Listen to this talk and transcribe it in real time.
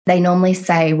they normally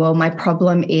say, well, my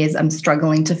problem is I'm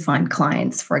struggling to find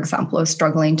clients, for example, or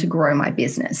struggling to grow my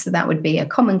business. So that would be a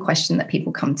common question that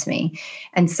people come to me.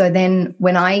 And so then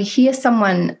when I hear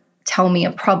someone tell me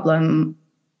a problem,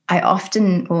 I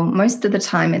often, or most of the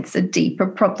time, it's a deeper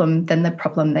problem than the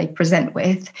problem they present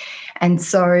with. And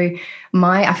so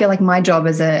I feel like my job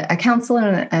as a counselor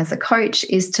and as a coach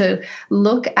is to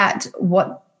look at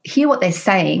hear what they're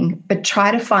saying, but try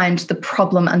to find the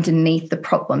problem underneath the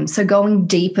problem. So going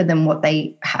deeper than what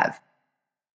they have.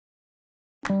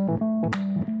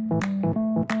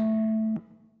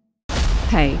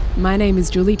 Hey, my name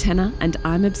is Julie Tenner, and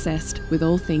I'm obsessed with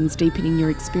all things deepening your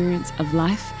experience of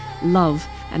life, love,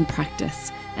 and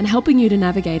practice, and helping you to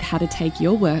navigate how to take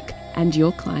your work and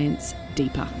your clients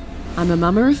deeper. I'm a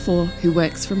mama of 4 who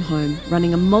works from home,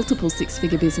 running a multiple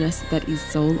 6-figure business that is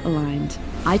soul-aligned.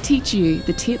 I teach you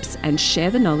the tips and share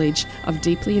the knowledge of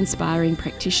deeply inspiring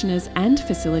practitioners and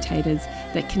facilitators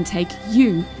that can take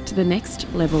you to the next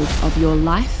level of your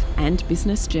life and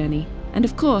business journey, and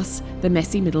of course, the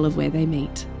messy middle of where they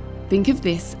meet. Think of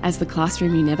this as the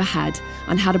classroom you never had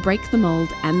on how to break the mold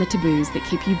and the taboos that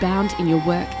keep you bound in your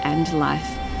work and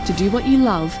life, to do what you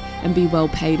love and be well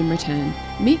paid in return,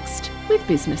 mixed with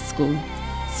business school.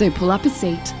 So pull up a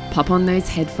seat, pop on those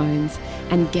headphones,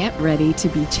 and get ready to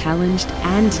be challenged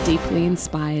and deeply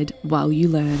inspired while you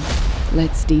learn.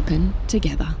 Let's deepen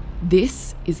together.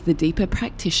 This is the Deeper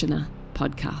Practitioner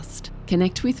podcast.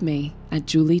 Connect with me at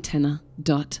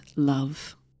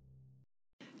julietenner.love.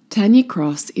 Tanya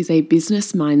Cross is a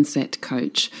business mindset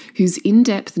coach whose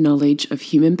in-depth knowledge of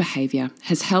human behaviour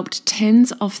has helped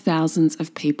tens of thousands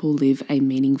of people live a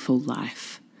meaningful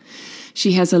life.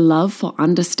 She has a love for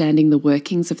understanding the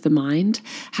workings of the mind,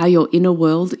 how your inner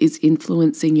world is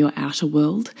influencing your outer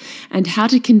world, and how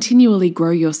to continually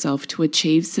grow yourself to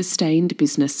achieve sustained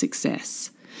business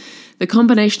success. The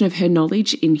combination of her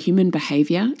knowledge in human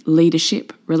behaviour,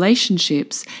 leadership,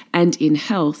 relationships, and in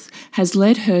health has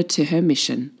led her to her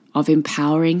mission of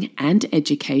empowering and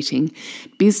educating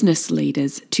business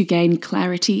leaders to gain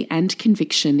clarity and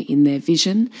conviction in their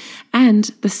vision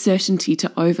and the certainty to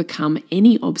overcome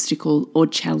any obstacle or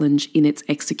challenge in its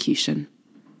execution.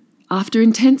 After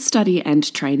intense study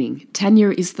and training, Tanya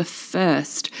is the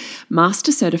first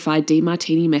Master Certified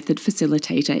DeMartini Method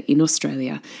Facilitator in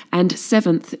Australia and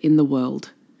 7th in the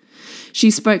world.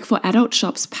 She spoke for Adult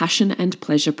Shop's Passion and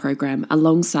Pleasure program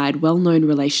alongside well-known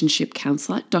relationship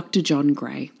counsellor Dr. John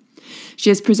Gray. She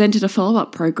has presented a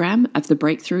follow-up program of the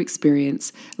Breakthrough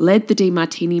Experience, led the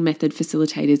DeMartini Method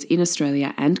facilitators in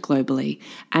Australia and globally,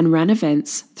 and ran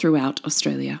events throughout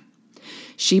Australia.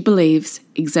 She believes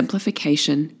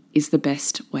exemplification is the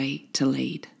best way to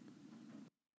lead.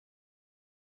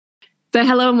 So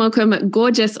hello and welcome,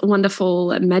 gorgeous,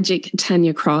 wonderful, magic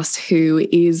Tanya Cross, who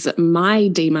is my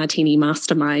DeMartini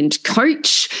mastermind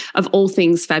coach of all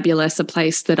things fabulous, a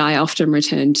place that I often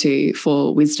return to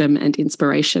for wisdom and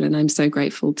inspiration. And I'm so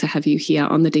grateful to have you here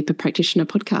on the Deeper Practitioner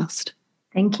podcast.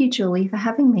 Thank you, Julie, for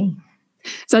having me.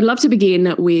 So I'd love to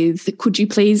begin with, could you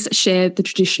please share the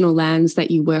traditional lands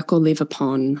that you work or live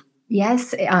upon?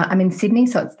 Yes, I'm in Sydney,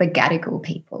 so it's the Gadigal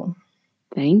people.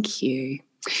 Thank you.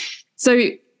 So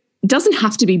doesn't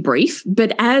have to be brief,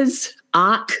 but as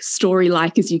arc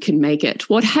story-like as you can make it,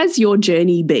 what has your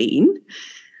journey been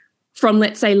from,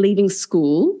 let's say, leaving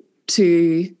school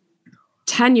to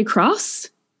Tanya Cross?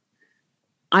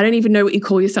 I don't even know what you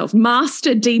call yourself.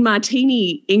 Master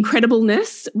DeMartini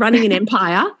incredibleness, running an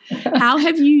empire. How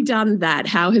have you done that?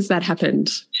 How has that happened?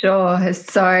 Sure.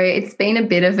 So it's been a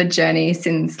bit of a journey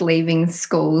since leaving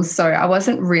school. So I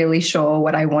wasn't really sure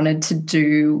what I wanted to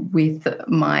do with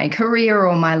my career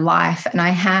or my life. And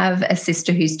I have a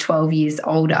sister who's 12 years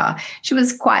older. She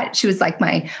was like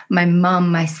my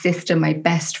mum, my sister, my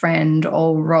best friend,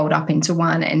 all rolled up into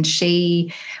one. And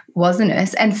she was a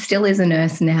nurse and still is a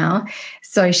nurse now.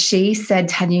 So she said,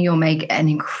 Tanya, you'll make an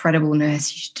incredible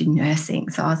nurse. You should do nursing.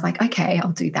 So I was like, okay,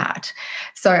 I'll do that.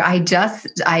 So I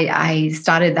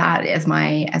started that as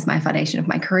my foundation of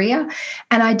my career.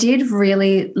 And I did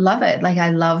really love it. Like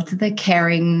I loved the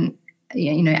caring,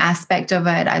 aspect of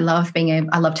it. I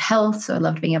loved health. So I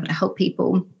loved being able to help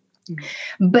people.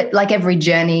 But like every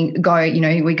journey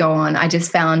we go on, I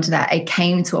just found that it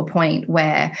came to a point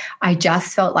where I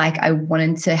just felt like I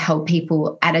wanted to help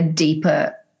people at a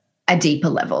deeper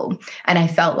level. And I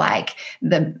felt like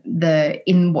my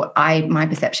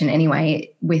perception anyway,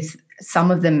 with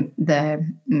some of the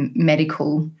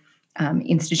medical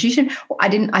institution,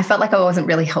 I felt like I wasn't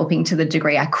really helping to the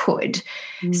degree I could.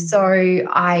 So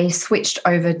I switched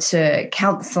over to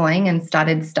counselling and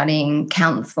started studying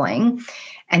counselling.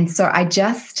 And so I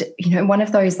just, one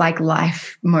of those like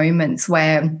life moments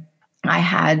where I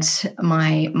had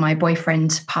my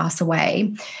boyfriend pass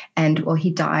away, and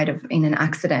he died in an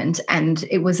accident, and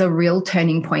it was a real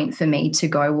turning point for me to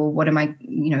go, well, what am I,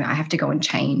 I have to go and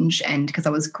change, and because I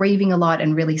was grieving a lot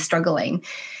and really struggling.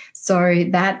 So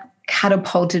that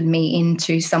catapulted me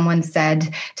into, someone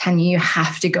said, Tanya, you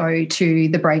have to go to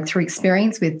the breakthrough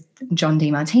experience with John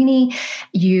Demartini.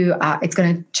 It's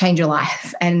going to change your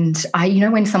life. And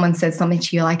when someone says something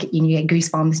to you, like you get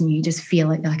goosebumps and you just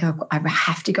feel it, like, oh, I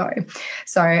have to go.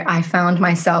 So I found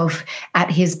myself at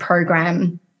his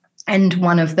program. And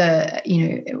one of the,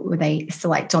 they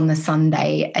select on the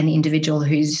Sunday an individual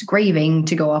who's grieving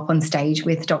to go up on stage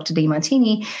with Dr.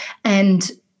 Demartini and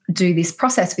do this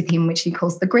process with him, which he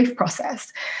calls the grief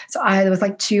process. So there was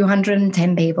like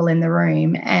 210 people in the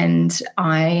room, and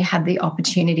I had the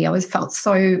opportunity. I felt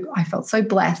so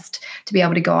blessed to be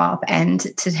able to go up and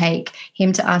to take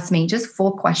him to ask me just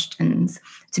 4 questions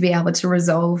to be able to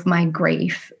resolve my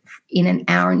grief in an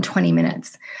hour and 20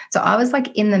 minutes. So I was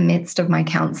like in the midst of my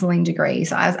counseling degree.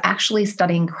 So I was actually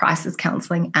studying crisis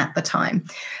counseling at the time.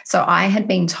 So I had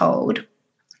been told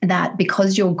that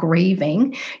because you're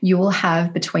grieving, you will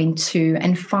have between 2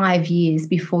 and 5 years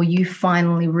before you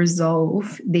finally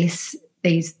resolve the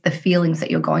feelings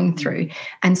that you're going through.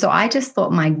 And so I just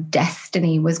thought my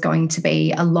destiny was going to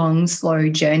be a long, slow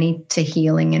journey to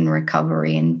healing and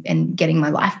recovery and getting my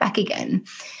life back again.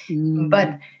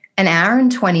 But an hour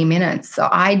and 20 minutes. So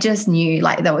I just knew,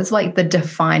 like, that was like the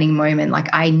defining moment. Like,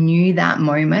 I knew that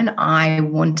moment I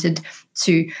wanted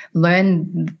to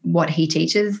learn what he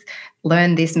teaches,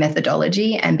 learn this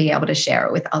methodology, and be able to share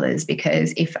it with others.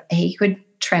 Because if he could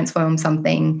transform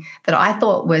something that I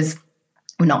thought was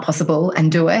not possible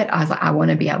and do it, I was like, I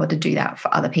want to be able to do that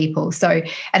for other people. So it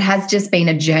has just been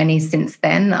a journey since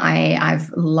then. I've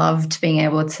loved being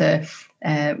able to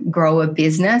grow a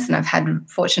business, and I've had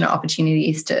fortunate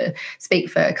opportunities to speak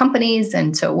for companies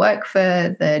and to work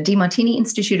for the Demartini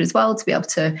Institute as well, to be able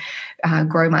to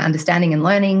grow my understanding and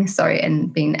learning,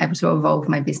 and being able to evolve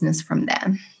my business from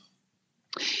there.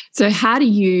 So how do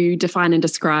you define and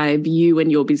describe you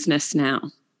and your business now?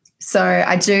 So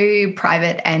I do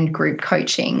private and group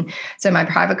coaching. So my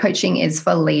private coaching is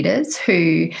for leaders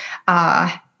who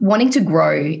are wanting to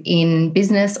grow in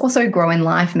business, also grow in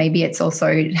life. Maybe it's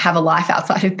also have a life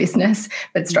outside of business,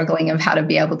 but struggling of how to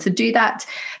be able to do that.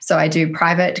 So I do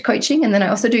private coaching, and then I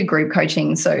also do group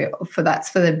coaching. So that's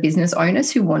for the business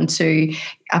owners who want to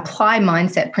apply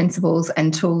mindset principles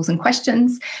and tools and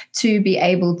questions to be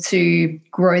able to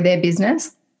grow their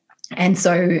business. And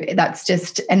so that's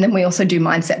just, and then we also do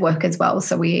mindset work as well.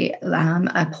 So we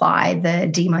apply the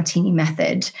Demartini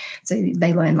method. So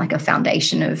they learn like a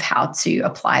foundation of how to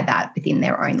apply that within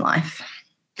their own life.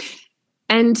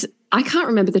 And I can't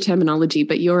remember the terminology,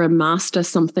 but you're a master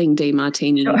something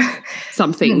Demartini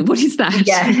something. What is that?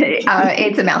 Yeah,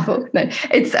 it's a mouthful. No,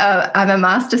 I'm a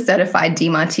master certified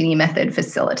Demartini method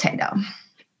facilitator.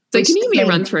 So can you give me a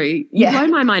run through? You blow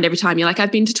my mind every time. You're like, I've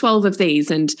been to 12 of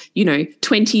these and,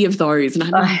 20 of those. And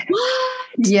I'm like, what?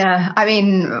 Yeah. I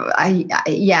mean,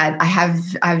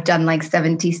 I've done like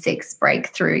 76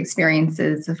 breakthrough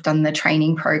experiences. I've done the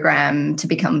training program to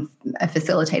become a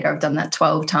facilitator. I've done that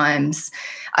 12 times.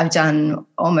 I've done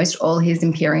almost all his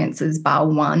experiences bar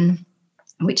one,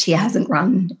 which he hasn't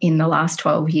run in the last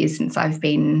 12 years since I've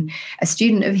been a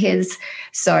student of his.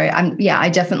 So I've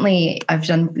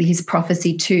done his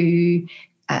Prophecy 2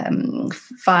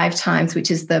 5 times, which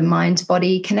is the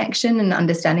mind-body connection and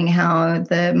understanding how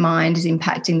the mind is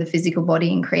impacting the physical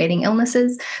body and creating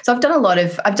illnesses. So I've done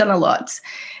a lot.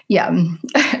 Yeah.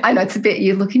 I know it's a bit,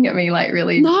 you're looking at me like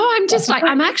really. No, I'm just like,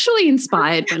 I'm actually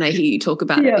inspired when I hear you talk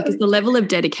about it, because the level of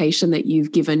dedication that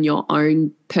you've given your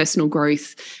own personal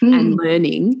growth and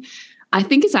learning, I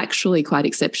think is actually quite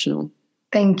exceptional.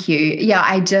 Thank you. Yeah,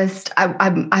 I'm just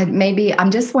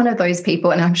one of those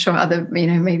people, and I'm sure other,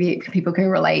 maybe people can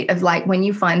relate, of like when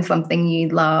you find something you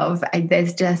love,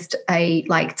 there's just a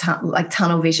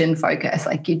tunnel vision focus,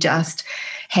 like you just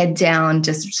head down,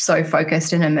 just so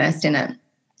focused and immersed in it.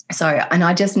 So, and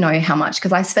I just know how much,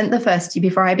 because I spent the first year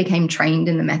before I became trained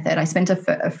in the method, I spent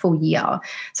a full year.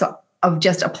 So of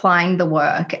just applying the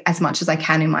work as much as I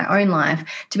can in my own life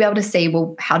to be able to see,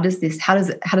 well, how does it,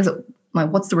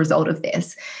 like, what's the result of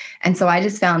this? And so I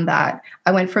just found that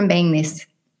I went from being this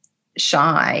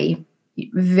shy,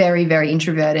 very, very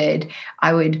introverted.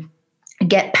 I would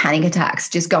get panic attacks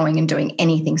just going and doing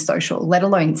anything social, let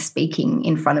alone speaking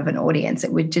in front of an audience.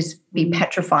 It would just be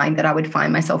petrifying that I would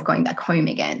find myself going back home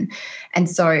again. And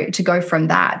so to go from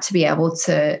that to be able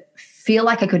to feel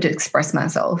like I could express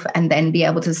myself and then be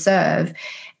able to serve,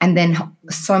 and then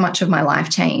so much of my life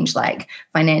changed, like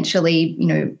financially,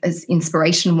 as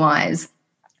inspiration-wise.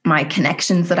 my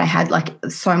connections that I had, like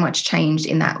so much changed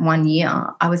in that 1 year.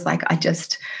 I was like, I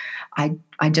just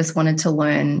wanted to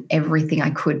learn everything I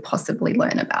could possibly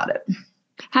learn about it.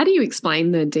 How do you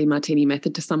explain the DeMartini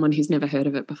method to someone who's never heard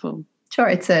of it before? Sure.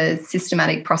 It's a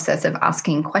systematic process of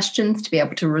asking questions to be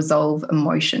able to resolve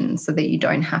emotion so that you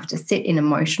don't have to sit in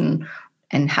emotion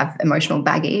and have emotional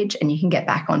baggage, and you can get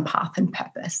back on path and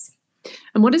purpose.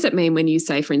 And what does it mean when you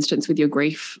say, for instance, with your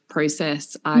grief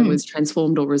process, I was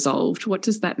transformed or resolved? What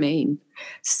does that mean?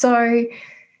 So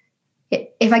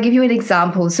if I give you an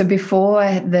example, so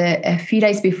a few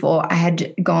days before, I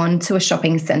had gone to a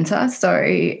shopping center.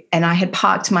 And I had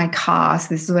parked my car. So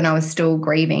this is when I was still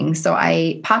grieving. So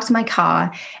I parked my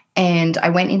car and I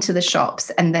went into the shops,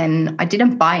 and then I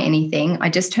didn't buy anything. I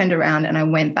just turned around and I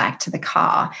went back to the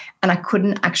car, and I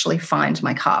couldn't actually find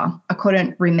my car. I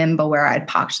couldn't remember where I had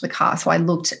parked the car. So I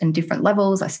looked in different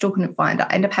levels. I still couldn't find it.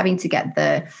 I ended up having to get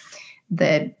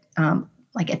the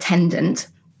attendant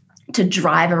to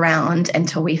drive around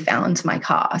until we found my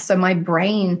car. So my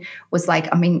brain was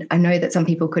like, I mean, I know that some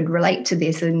people could relate to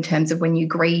this in terms of when you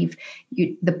grieve,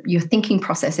 your thinking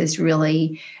process is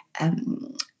really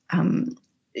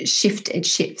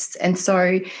shifts. And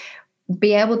so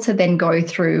be able to then go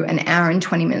through an hour and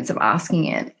 20 minutes of asking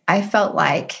it, I felt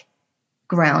like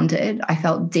grounded. I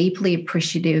felt deeply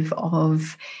appreciative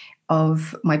of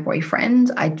my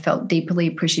boyfriend. I felt deeply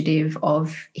appreciative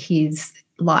of his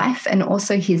life and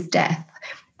also his death.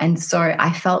 And so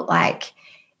I felt like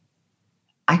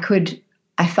I could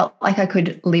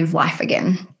live life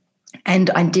again. And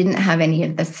I didn't have any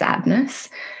of the sadness,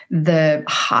 the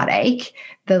heartache,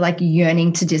 the like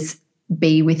yearning to just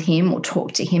be with him or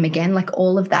talk to him again. Like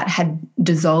all of that had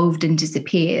dissolved and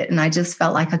disappeared. And I just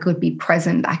felt like I could be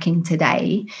present back in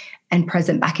today and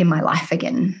present back in my life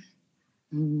again,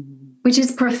 which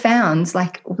is profound,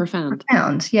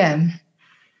 profound. Yeah.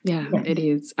 Yeah, it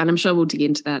is. And I'm sure we'll dig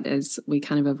into that as we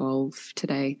kind of evolve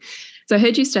today. So I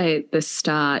heard you say at the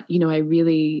start, I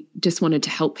really just wanted to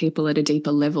help people at a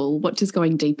deeper level. What does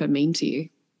going deeper mean to you?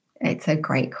 It's a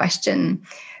great question.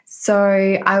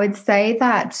 So I would say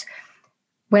that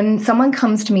when someone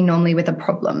comes to me normally with a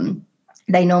problem,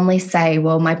 they normally say,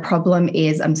 well, my problem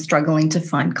is I'm struggling to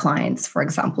find clients, for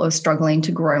example, or struggling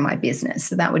to grow my business.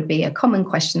 So that would be a common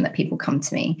question that people come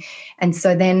to me. And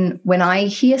so then when I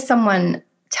hear someone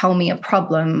tell me a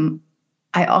problem,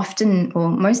 I often, or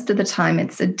most of the time,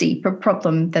 it's a deeper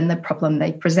problem than the problem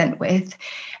they present with.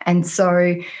 And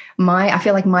so I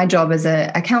feel like my job as a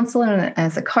counselor and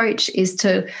as a coach is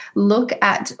to look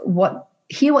at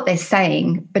hear what they're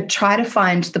saying, but try to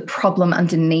find the problem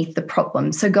underneath the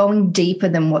problem. So going deeper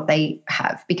than what they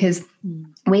have, because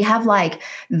we have an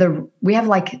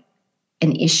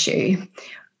issue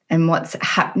and what's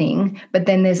happening, but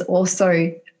then there's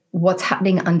also what's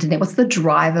happening underneath, what's the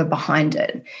driver behind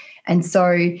it. And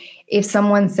so if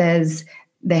someone says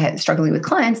they're struggling with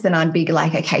clients, then I'd be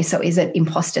like, okay, so is it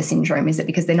imposter syndrome? Is it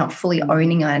because they're not fully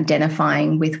owning and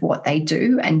identifying with what they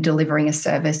do and delivering a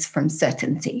service from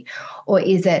certainty? Or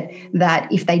is it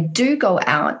that if they do go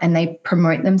out and they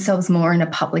promote themselves more in a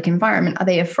public environment, are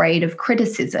they afraid of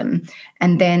criticism?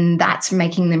 And then that's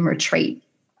making them retreat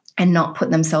and not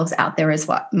put themselves out there as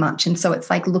much. And so it's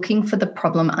like looking for the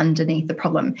problem underneath the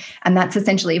problem. And that's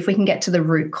essentially, if we can get to the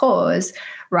root cause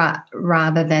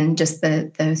rather than just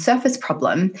the surface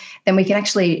problem, then we can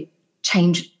actually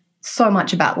change so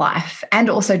much about life and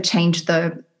also change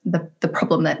the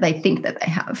problem that they think that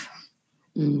they have.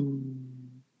 I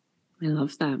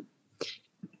love that.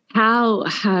 How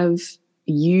have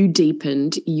you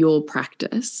deepened your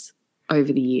practice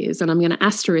over the years? And I'm going to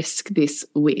asterisk this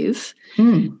with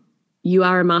you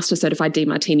are a master certified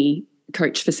DeMartini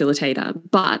coach facilitator,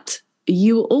 but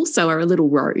you also are a little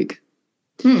rogue.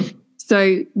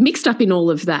 So mixed up in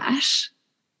all of that,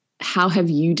 how have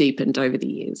you deepened over the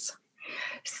years?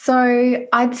 So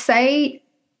I'd say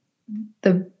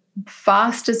the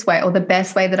fastest way or the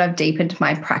best way that I've deepened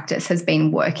my practice has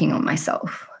been working on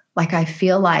myself. Like I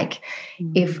feel like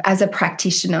if as a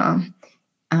practitioner,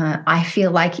 I feel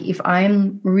like if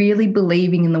I'm really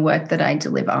believing in the work that I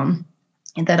deliver,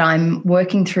 that I'm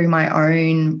working through my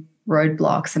own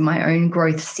roadblocks and my own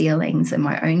growth ceilings and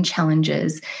my own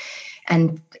challenges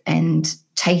and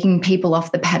taking people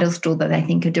off the pedestal that I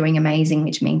think are doing amazing,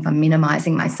 which means I'm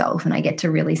minimizing myself and I get to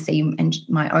really see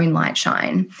my own light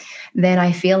shine, then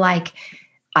I feel like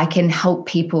I can help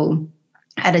people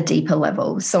at a deeper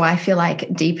level. So I feel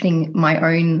like deepening my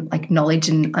own knowledge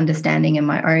and understanding and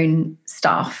my own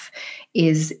stuff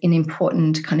is an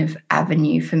important kind of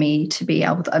avenue for me to be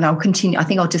able to, and I'll continue.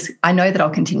 I know that I'll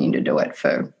continue to do it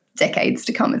for decades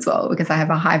to come as well, because I have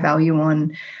a high value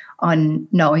on on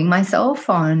knowing myself,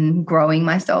 on growing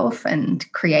myself, and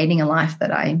creating a life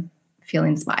that I feel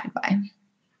inspired by.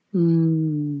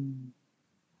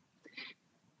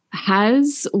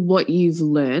 Has what you've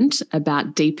learned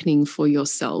about deepening for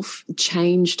yourself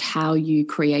changed how you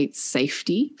create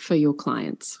safety for your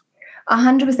clients?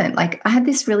 100%. Like, I had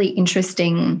this really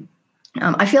interesting,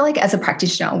 I feel like as a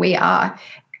practitioner,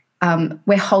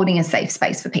 we're holding a safe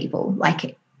space for people.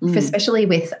 Like, especially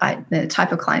with the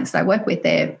type of clients that I work with,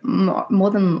 they're more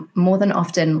than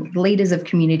often leaders of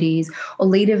communities or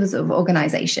leaders of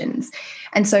organizations.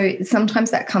 And so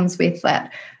sometimes that comes with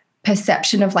that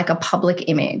perception of like a public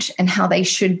image and how they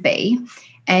should be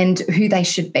and who they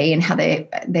should be and how their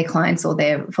clients or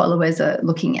their followers are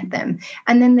looking at them.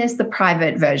 And then there's the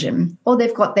private version, or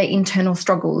they've got their internal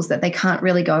struggles that they can't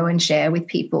really go and share with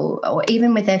people or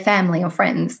even with their family or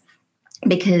friends,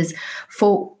 because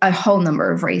for a whole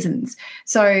number of reasons.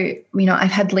 So,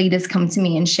 I've had leaders come to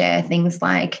me and share things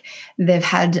like they've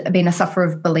been a sufferer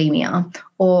of bulimia,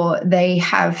 or they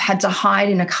have had to hide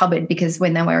in a cupboard because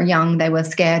when they were young, they were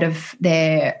scared of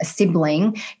their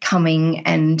sibling coming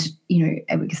and,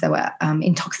 because they were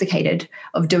intoxicated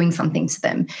of doing something to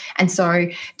them. And so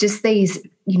just these,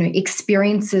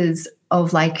 experiences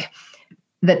of like,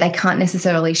 that they can't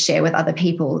necessarily share with other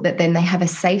people, that then they have a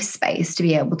safe space to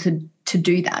be able to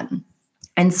do that.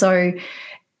 And so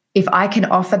if I can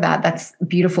offer that, that's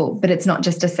beautiful, but it's not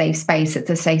just a safe space, it's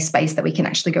a safe space that we can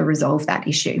actually go resolve that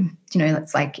issue.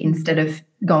 It's like, instead of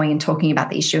going and talking about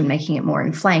the issue and making it more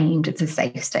inflamed, it's a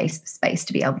safe space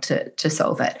to be able to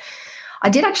solve it. I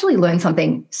did actually learn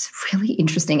something really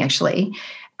interesting, actually,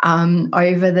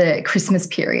 over the Christmas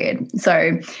period.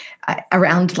 So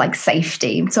around like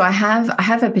safety. So I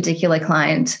have a particular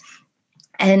client,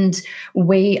 and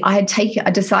I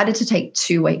decided to take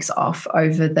 2 weeks off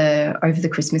over the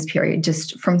Christmas period,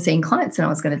 just from seeing clients, and I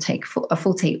was going to take a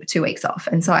full 2 weeks off.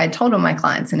 And so I told all my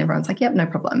clients, and everyone's like, "Yep, no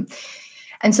problem."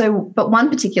 And so, but one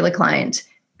particular client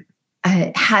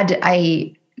had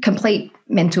a complete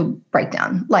mental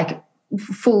breakdown, like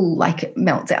full like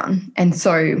meltdown, and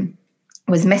so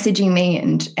was messaging me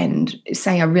and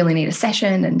saying I really need a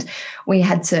session, and I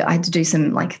had to do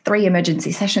some like 3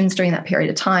 emergency sessions during that period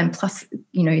of time, plus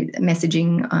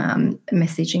messaging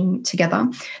together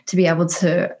to be able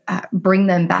to bring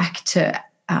them back to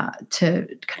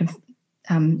kind of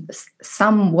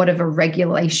somewhat of a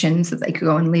regulation so that they could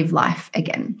go and live life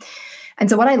again. And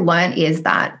so what I learned is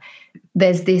that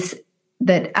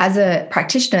that as a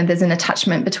practitioner, there's an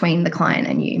attachment between the client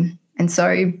and you, and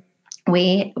so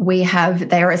they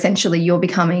are essentially, you're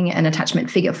becoming an attachment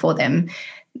figure for them,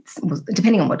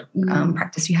 depending on what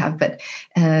practice you have, but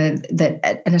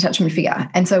that an attachment figure.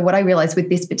 And so what I realized with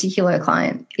this particular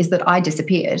client is that I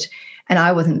disappeared and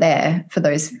I wasn't there for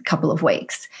those couple of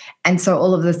weeks. And so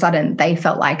all of a sudden they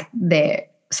felt like their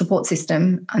support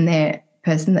system and their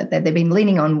person that they've been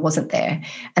leaning on wasn't there.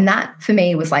 And that for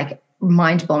me was like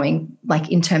mind-blowing, like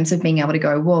in terms of being able to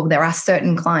go, whoa, there are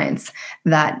certain clients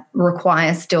that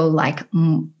require still like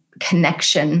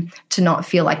connection to not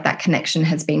feel like that connection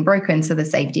has been broken, so the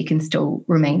safety can still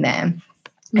remain there.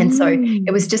 And so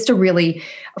it was just for me,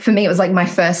 it was like my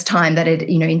first time that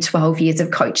in 12 years of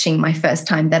coaching, my first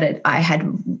time that I had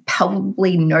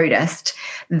probably noticed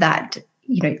that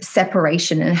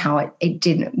separation and how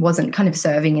it wasn't kind of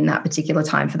serving in that particular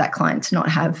time for that client to not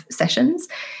have sessions.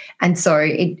 And so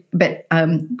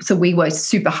so we worked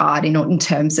super hard in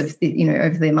terms of,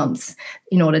 over the months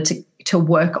in order to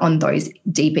work on those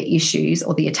deeper issues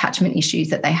or the attachment issues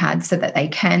that they had, so that they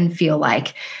can feel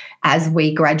like, as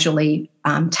we gradually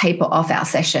taper off our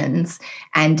sessions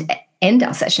and end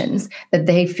our sessions, that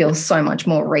they feel so much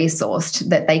more resourced,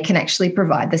 that they can actually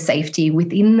provide the safety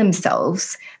within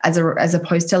themselves as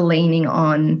opposed to leaning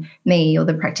on me or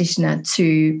the practitioner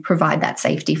to provide that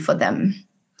safety for them.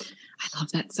 I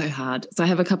love that so hard. So I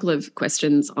have a couple of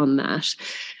questions on that.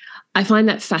 I find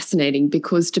that fascinating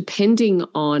because depending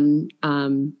on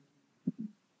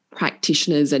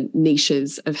practitioners and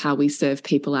niches of how we serve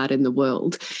people out in the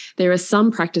world, there are some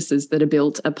practices that are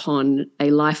built upon a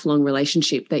lifelong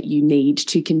relationship that you need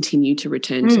to continue to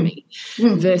return to me,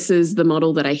 versus the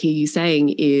model that I hear you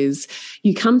saying is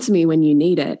you come to me when you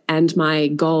need it, and my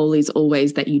goal is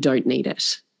always that you don't need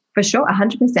it. For sure,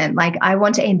 100%. Like, I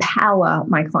want to empower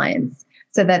my clients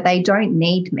so that they don't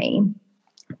need me.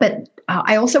 But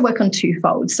I also work on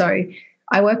twofold. So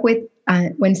I work with,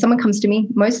 when someone comes to me,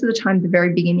 most of the time, the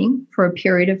very beginning, for a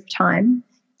period of time,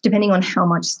 depending on how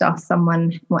much stuff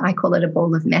I call it a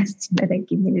ball of mess. They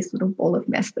give me this little ball of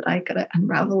mess that I got to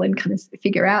unravel and kind of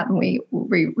figure out, and we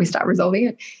start resolving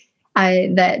it.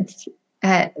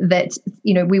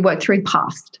 We work through the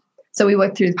past. So we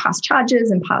work through past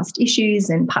charges and past issues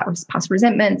and past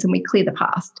resentments, and we clear the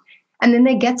past. And then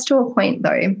there gets to a point,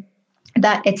 though,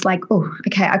 that it's like, oh,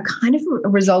 okay, I've kind of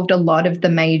resolved a lot of the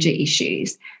major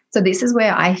issues. So this is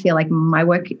where I feel like my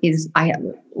work I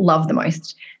love the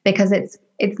most, because it's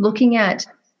looking at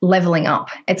leveling up.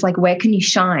 It's like, where can you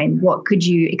shine? What could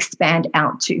you expand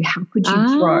out to? How could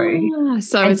you grow?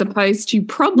 So as opposed to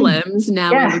problems,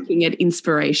 now we're looking at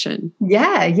inspiration.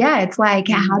 Yeah. It's like,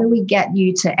 how do we get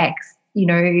you to X,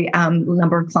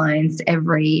 number of clients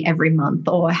every month?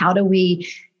 Or how do we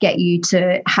get you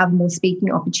to have more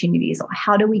speaking opportunities? Or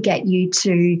how do we get you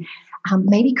to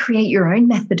maybe create your own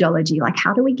methodology? Like,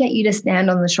 how do we get you to stand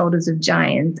on the shoulders of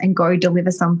giants and go deliver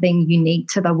something unique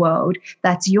to the world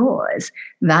that's yours?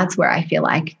 That's where I feel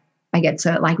like I get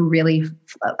to like really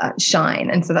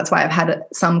shine. And so that's why I've had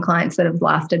some clients that have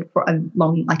lasted for a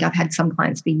long, like I've had some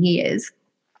clients for years.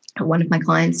 One of my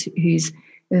clients who's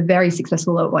very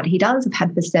successful at what he does, I've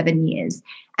had for 7 years.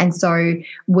 And so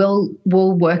we'll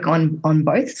work on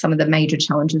both some of the major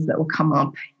challenges that will come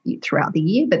up throughout the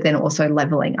year, but then also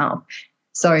leveling up.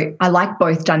 So I like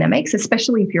both dynamics,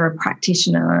 especially if you're a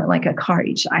practitioner, like a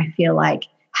coach. I feel like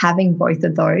having both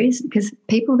of those, because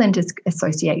people then just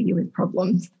associate you with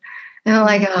problems. And they're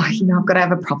like, oh, I've got to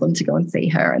have a problem to go and see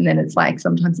her. And then it's like,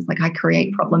 sometimes it's like, I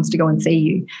create problems to go and see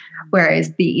you.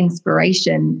 Whereas the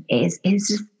inspiration is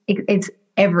just, it's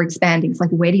ever expanding. It's like,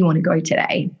 where do you want to go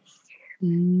today?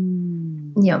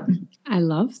 Yeah. I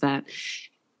love that.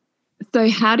 So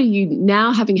how do you,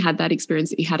 now having had that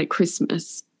experience that you had at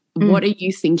Christmas, what are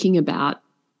you thinking about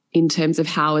in terms of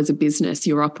how as a business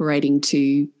you're operating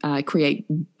to create,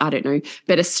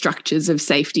 better structures of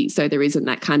safety so there isn't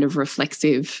that kind of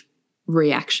reflexive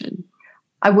reaction?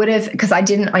 I would have, because I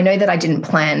know that I didn't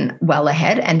plan well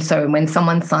ahead. And so when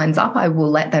someone signs up, I will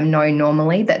let them know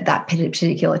normally that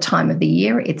particular time of the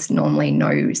year, it's normally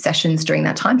no sessions during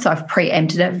that time. So I've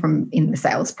preempted it from in the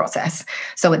sales process.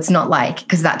 So it's not like,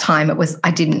 because that time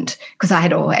because I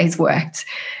had always worked,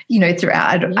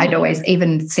 throughout, I'd always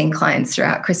even seen clients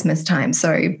throughout Christmas time.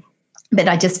 So, but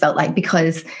I just felt like,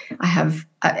 because I have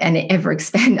I've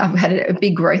had a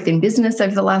big growth in business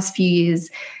over the last few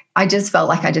years, I just felt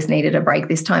like I just needed a break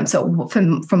this time. So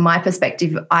from my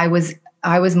perspective, I was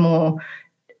more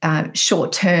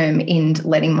short term in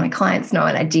letting my clients know,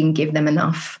 and I didn't give them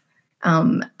enough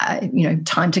time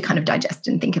to kind of digest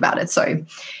and think about it. So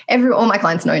all my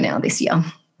clients know now this year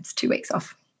it's 2 weeks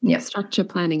off. Yeah. Structure,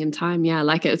 planning and time. Yeah.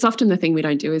 Like it's often the thing we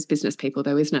don't do as business people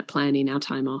though, isn't it? Planning our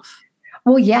time off.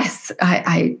 Well, yes,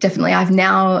 I definitely. I've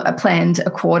now planned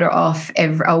a quarter off a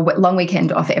long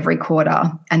weekend off every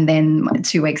quarter, and then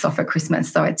 2 weeks off at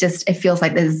Christmas. So it feels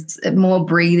like there's more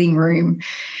breathing room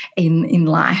in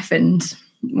life, and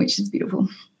which is beautiful.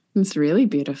 It's really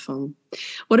beautiful.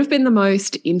 What have been the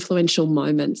most influential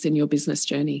moments in your business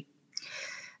journey?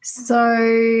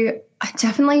 So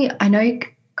I know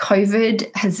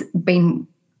COVID has been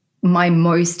my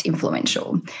most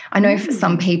influential. I know for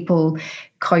some people,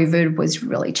 COVID was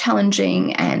really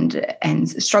challenging and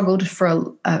struggled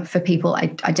for people. I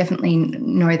definitely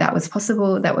know that was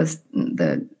possible. That was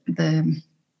the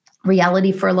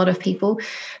reality for a lot of people.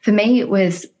 For me, it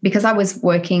was because I was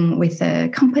working with a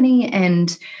company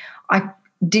and I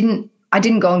didn't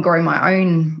go and grow my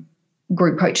own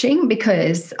group coaching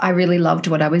because I really loved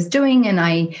what I was doing,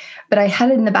 but I had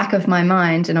it in the back of my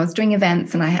mind, and I was doing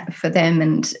events for them,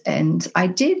 and I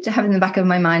did have in the back of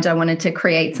my mind I wanted to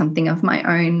create something of my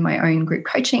own group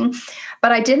coaching,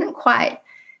 but I didn't quite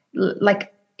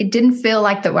it didn't feel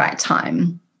like the right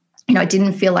time. I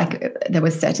didn't feel like there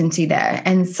was certainty there.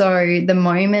 And so the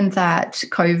moment that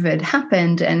COVID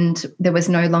happened and there was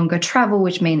no longer travel,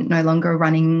 which meant no longer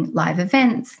running live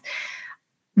events,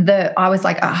 I was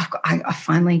like, I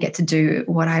finally get to do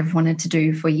what I've wanted to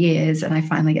do for years, and I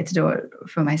finally get to do it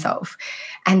for myself.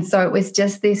 And so it was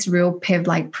just this real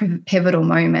pivotal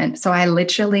moment. So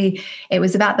it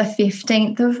was about the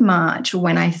 15th of March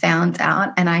when I found out,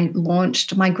 and I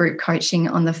launched my group coaching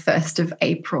on the 1st of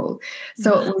April.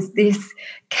 So It was this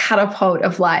catapult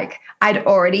of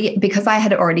because I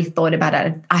had already thought about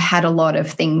it, I had a lot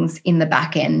of things in the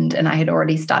back end, and I had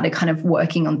already started kind of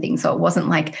working on things. So it wasn't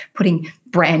like putting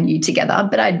brand new together,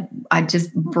 but I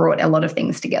just brought a lot of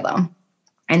things together.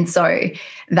 And so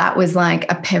that was like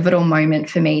a pivotal moment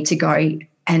for me to go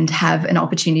and have an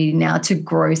opportunity now to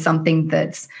grow something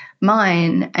that's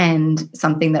mine and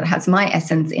something that has my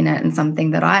essence in it and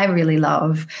something that I really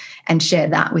love, and share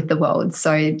that with the world.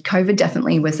 So COVID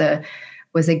definitely was a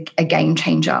game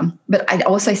changer. But I'd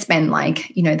also spent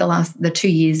the 2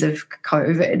 years of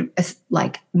COVID,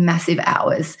 like massive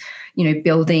hours,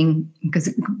 building,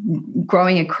 because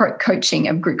growing a group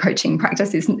coaching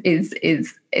practice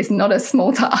is not a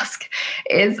small task.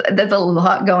 There's a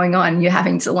lot going on. You're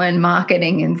having to learn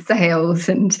marketing and sales,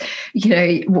 and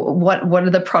what are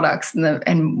the products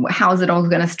and how is it all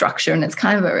going to structure? And it's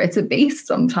it's a beast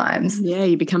sometimes. Yeah,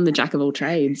 you become the jack of all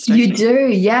trades. You do,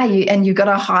 yeah. And you've got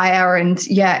to hire, and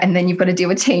then you've got to deal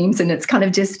with teams, and it's kind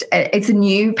of just it's a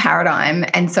new paradigm,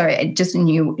 and so just a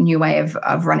new way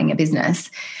of running a business.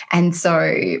 And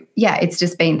so, yeah,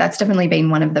 that's definitely been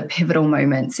one of the pivotal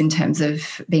moments in terms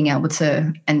of being able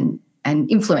to, and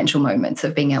influential moments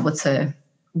of being able to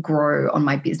grow on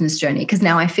my business journey. Because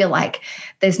now I feel like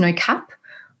there's no cap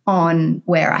on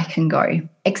where I can go,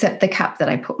 except the cap that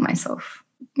I put myself,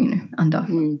 under.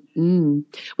 Mm-hmm.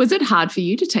 Was it hard for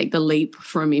you to take the leap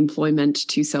from employment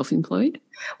to self-employed?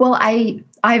 Well,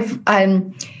 I've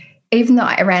even though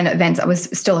I ran events, I was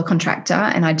still a contractor,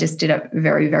 and I just did it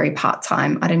very, very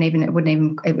part-time. It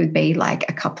would be like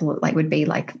a couple of, I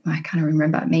can't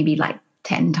remember, maybe like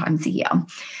 10 times a year,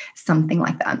 something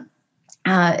like that.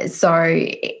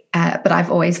 But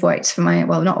I've always worked for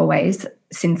not always,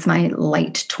 since my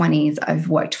late 20s, I've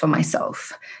worked for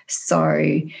myself.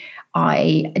 So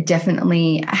I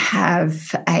definitely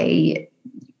have a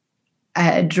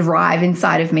drive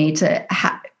inside of me to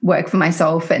work for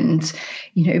myself and,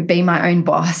 be my own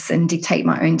boss and dictate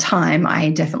my own time.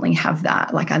 I definitely have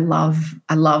that. Like I love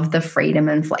the freedom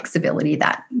and flexibility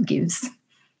that gives.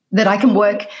 That I can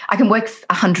work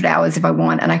 100 hours if I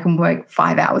want, and I can work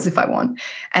 5 hours if I want,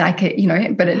 and I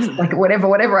can, but it's like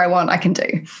whatever I want, I can do.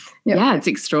 Yep. Yeah, it's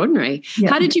extraordinary.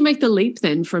 Yep. How did you make the leap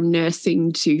then from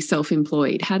nursing to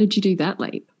self-employed? How did you do that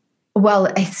leap?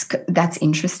 Well, that's an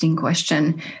interesting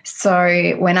question.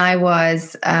 So when I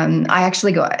was, I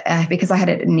actually got, because I had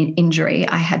an injury,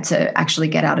 I had to actually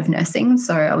get out of nursing.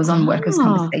 So I was on workers'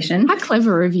 compensation. How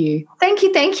clever of you. Thank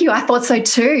you. I thought so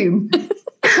too.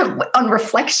 On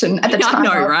reflection at the time. I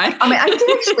know, right? I mean, I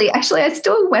did actually, I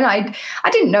still, when I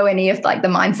didn't know any of like the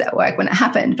mindset work when it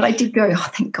happened, but I did go,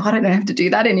 oh, thank God I don't have to do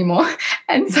that anymore.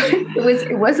 And so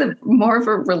it was more of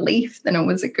a relief than it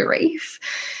was a grief.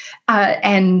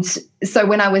 And so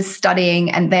when I was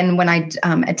studying, and then when I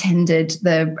attended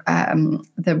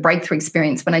the breakthrough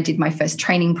experience, when I did my first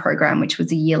training program, which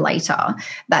was a year later,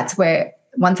 that's where,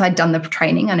 once I'd done the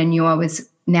training and I knew I was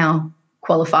now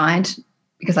qualified,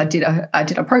 because I did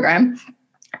a program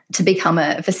to become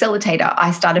a facilitator,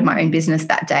 I started my own business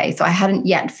that day. So I hadn't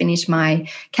yet finished my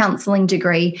counseling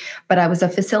degree, but I was a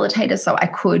facilitator, so I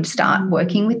could start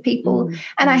working with people.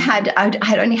 And I had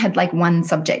only had like one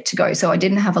subject to go, so I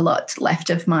didn't have a lot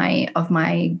left of my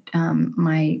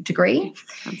my degree.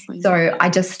 So I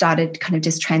just started kind of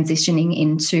just transitioning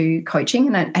into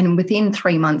coaching, and within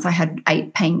 3 months I had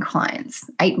 8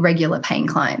 regular paying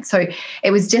clients. So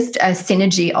it was just a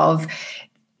synergy of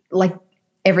like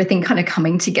everything kind of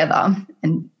coming together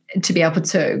and to be able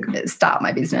to start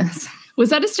my business. Was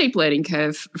that a steep learning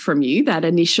curve from you, that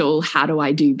initial how do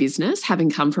I do business, having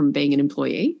come from being an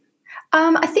employee?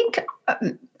 I think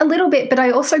a little bit, but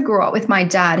I also grew up with my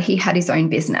dad. He had his own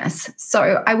business.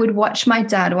 So I would watch my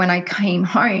dad when I came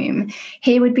home.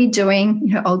 He would be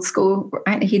doing, old school,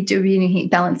 right? He'd do,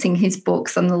 balancing his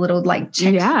books on the little like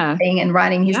check thing and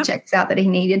writing his checks out that he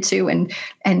needed to.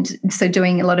 And so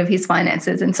doing a lot of his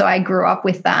finances. And so I grew up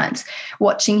with that,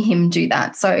 watching him do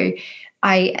that. So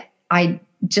I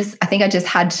think I just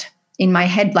had in my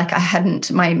head, like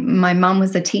my mum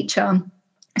was a teacher.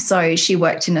 So she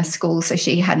worked in a school, so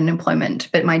she had an employment,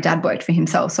 but my dad worked for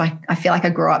himself. So I feel like I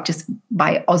grew up just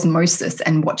by osmosis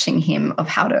and watching him of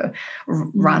how to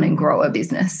run and grow a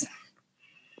business.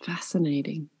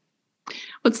 Fascinating.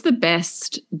 What's the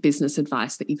best business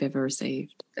advice that you've ever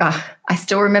received? I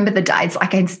still remember the days. I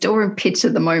can still picture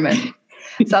the moment.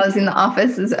 So I was in the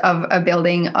offices of a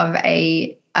building of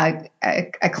a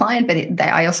client, but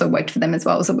I also worked for them as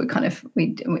well. So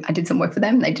I did some work for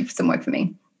them, and they did some work for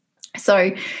me.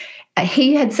 So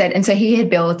he had said, and so he had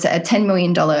built a $10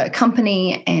 million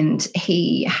company, and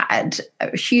he had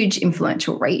a huge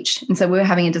influential reach. And so we were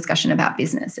having a discussion about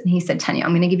business, and he said, Tanya,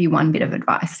 I'm going to give you one bit of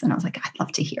advice. And I was like, I'd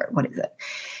love to hear it. What is it?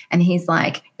 And he's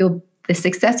like, the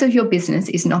success of your business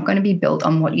is not going to be built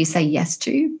on what you say yes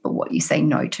to, but what you say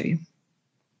no to.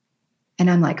 And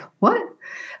I'm like, what?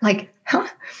 Like, huh?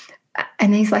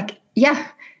 And he's like, yeah.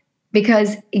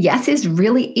 Because yes is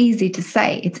really easy to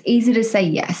say. It's easy to say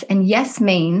yes. And yes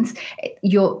means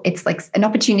it's like an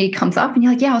opportunity comes up and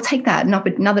you're like, yeah, I'll take that.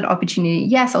 Another opportunity,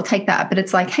 yes, I'll take that. But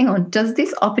it's like, hang on, does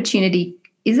this opportunity,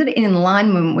 is it in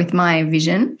alignment with my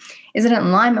vision? Is it in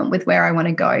alignment with where I want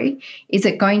to go? Is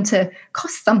it going to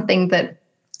cost something that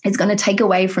is going to take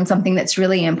away from something that's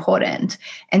really important?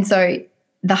 And so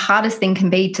the hardest thing can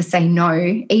be to say no,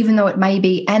 even though it may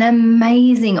be an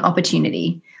amazing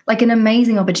opportunity, like an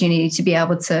amazing opportunity to be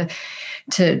able to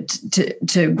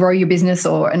grow your business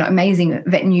or an amazing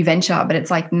new venture. But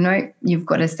it's like, no, you've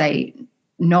got to say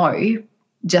no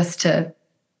just to,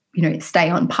 stay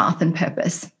on path and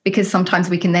purpose. Because sometimes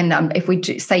we can then, if we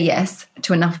do say yes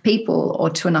to enough people or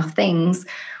to enough things,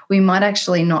 we might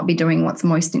actually not be doing what's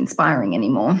most inspiring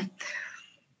anymore.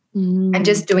 And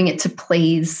just doing it to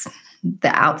please the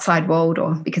outside world,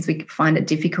 or because we find it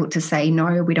difficult to say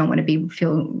no, we don't want to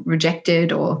feel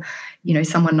rejected or,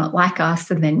 someone not like us.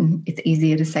 And then it's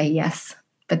easier to say yes,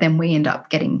 but then we end up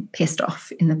getting pissed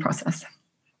off in the process.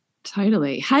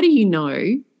 Totally. How do you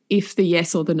know if the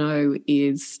yes or the no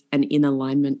is an in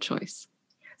alignment choice?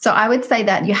 So I would say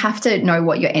that you have to know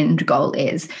what your end goal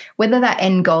is, whether that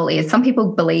end goal is, some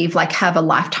people believe like have a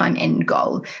lifetime end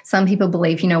goal. Some people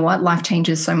believe, life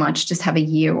changes so much, just have a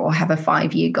year or have a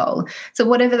 5-year goal. So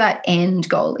whatever that end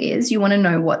goal is, you want to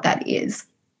know what that is.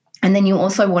 And then you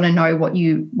also want to know what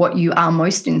you are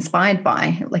most inspired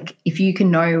by. Like if you can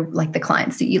know like the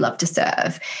clients that you love to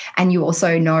serve, and you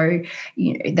also know,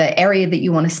 the area that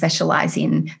you want to specialize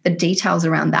in, the details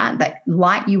around that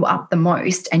light you up the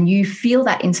most, and you feel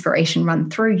that inspiration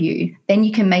run through you, then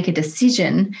you can make a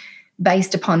decision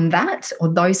based upon that or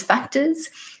those factors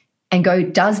and go,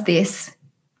 does this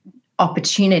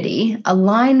opportunity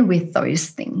align with those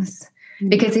things?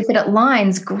 Because if it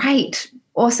aligns, great.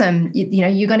 Awesome.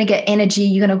 You're going to get energy.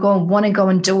 You're going to go and want to go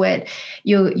and do it.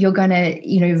 You're going to,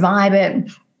 vibe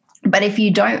it. But if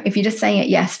you're just saying it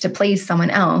yes to please someone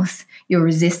else, you'll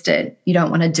resist it. You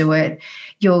don't want to do it.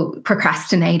 You'll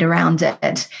procrastinate around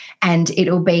it, and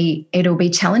it'll be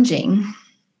challenging.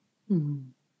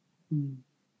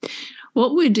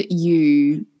 What would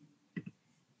you...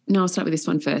 No, I'll start with this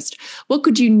one first. What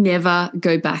could you never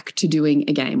go back to doing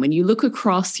again? When you look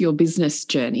across your business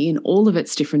journey and all of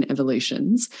its different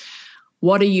evolutions,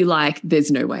 what are you like,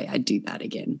 there's no way I'd do that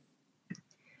again?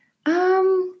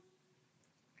 I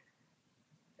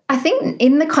think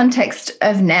in the context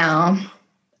of now,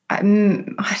 I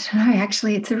don't know,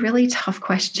 actually, it's a really tough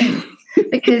question.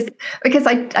 because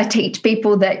I teach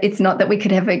people that it's not that we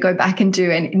could ever go back and do,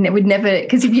 and it would never,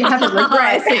 because if you have a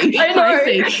regret, I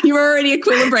see. You're already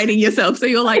equilibrating yourself, so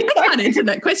you're like, I can't answer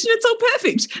that question. It's all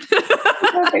perfect.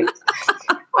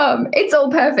 It's all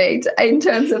perfect in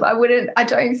terms of I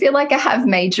don't feel like I have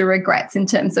major regrets in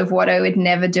terms of what I would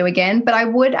never do again, but I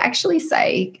would actually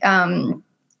say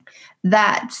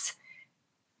that.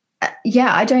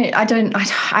 I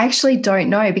actually don't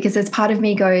know, because there's part of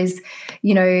me goes,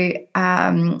 would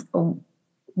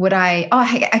I,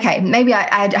 okay, maybe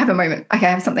I have a moment. Okay,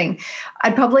 I have something.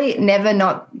 I'd probably never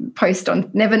not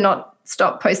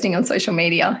stop posting on social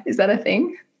media. Is that a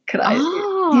thing? Could I?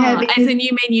 Yeah, as in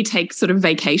you mean you take sort of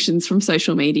vacations from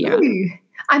social media? Ooh.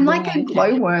 I'm like a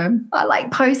glowworm. I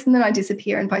like post and then I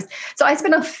disappear and post. So I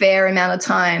spent a fair amount of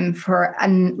time for a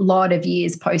lot of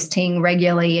years posting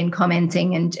regularly and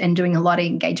commenting and doing a lot of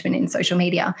engagement in social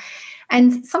media.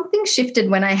 And something shifted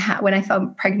when I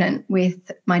fell pregnant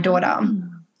with my daughter.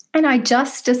 And I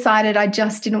just decided I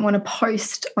just didn't want to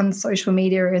post on social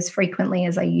media as frequently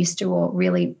as I used to, or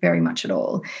really very much at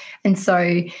all. And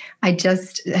so I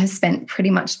just have spent pretty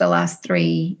much the last 4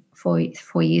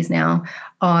 years now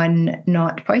on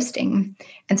not posting.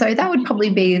 And so that would probably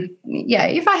be,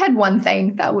 if I had one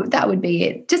thing, that would be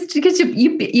it. Just because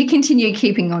you continue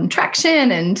keeping on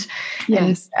traction and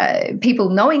people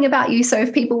knowing about you. So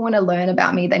if people want to learn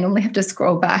about me, they normally have to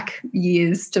scroll back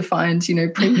years to find,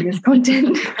 previous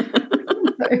content.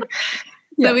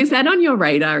 So is that on your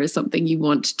radar as something you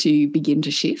want to begin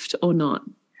to shift or not?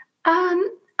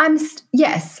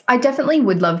 Yes, I definitely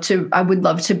would love to. I would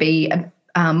love to be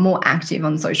more active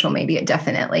on social media,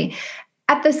 definitely.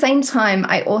 At the same time,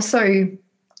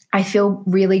 I feel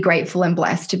really grateful and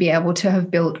blessed to be able to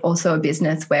have built also a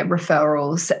business where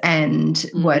referrals and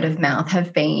word of mouth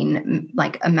have been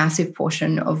like a massive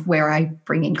portion of where I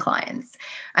bring in clients.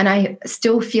 And I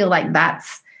still feel like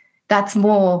that's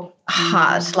more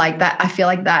hard. Like that, I feel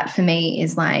like that for me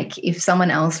is like if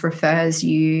someone else refers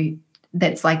you,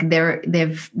 that's like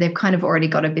they've kind of already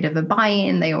got a bit of a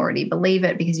buy-in. They already believe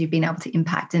it because you've been able to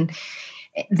impact in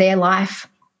their life,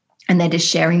 and they're just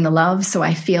sharing the love. So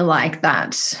I feel like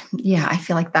that. Yeah, I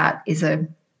feel like that is a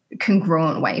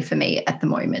congruent way for me at the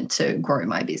moment to grow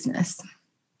my business.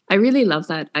 I really love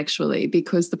that, actually,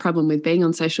 because the problem with being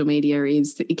on social media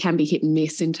is that it can be hit and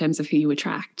miss in terms of who you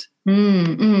attract.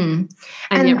 And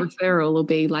yet referral will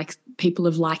be like people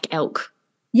of like ilk.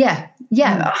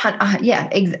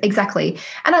 Exactly.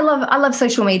 And I love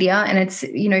social media, and it's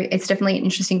definitely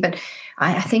interesting. But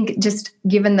I think just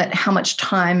given that how much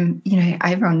time,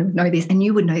 everyone would know this, and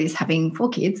you would know this having 4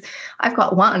 kids. I've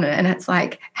got one, and it's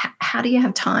like, how do you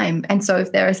have time? And so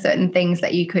if there are certain things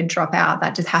that you could drop out,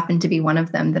 that just happened to be one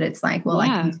of them, that it's like, well,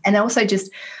 and also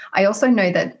I also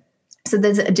know that. So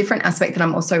there's a different aspect that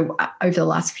I'm also, over the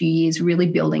last few years, really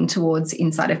building towards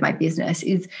inside of my business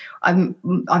is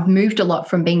I've moved a lot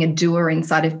from being a doer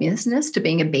inside of business to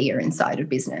being a beer inside of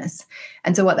business.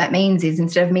 And so what that means is,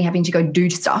 instead of me having to go do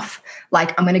stuff,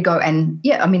 like I'm going to go and,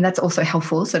 that's also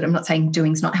helpful. So I'm not saying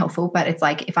doing's not helpful, but it's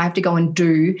like, if I have to go and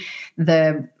do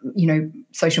the,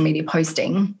 social media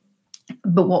posting,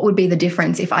 but what would be the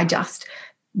difference if I just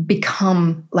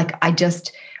become like, I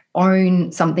just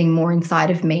own something more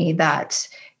inside of me, that,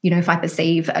 if I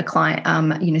perceive a client,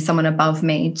 someone above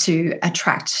me to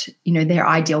attract, their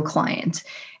ideal client,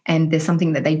 and there's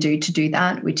something that they do to do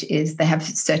that, which is they have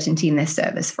certainty in their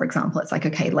service, for example. It's like,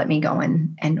 okay, let me go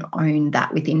and own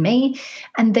that within me.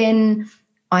 And then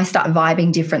I start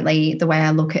vibing differently. The way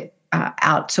I look at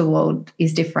out to the world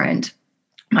is different.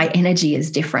 My energy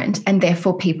is different, and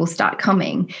therefore people start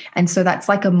coming. And so that's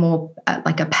like a more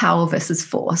like a power versus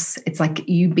force. It's like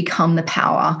you become the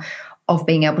power of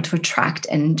being able to attract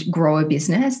and grow a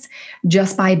business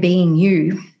just by being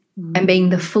you and being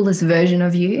the fullest version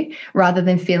of you, rather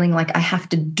than feeling like I have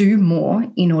to do more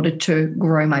in order to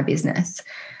grow my business.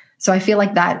 So I feel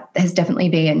like that has definitely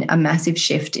been a massive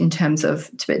shift in terms of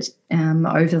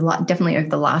definitely over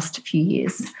the last few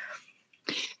years.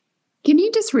 Can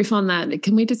you just riff on that?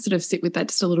 Can we just sort of sit with that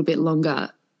just a little bit longer?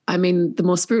 I mean, the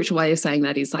more spiritual way of saying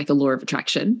that is like a law of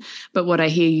attraction. But what I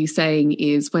hear you saying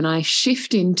is, when I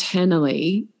shift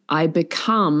internally, I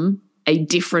become a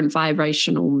different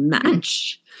vibrational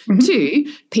match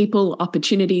to people,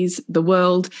 opportunities, the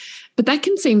world. But that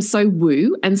can seem so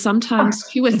woo and sometimes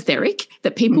too etheric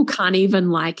that people can't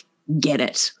even like get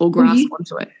it or grasp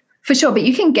onto it. For sure, but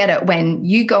you can get it when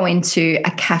you go into a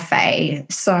cafe.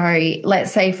 So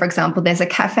let's say, for example, there's a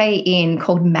cafe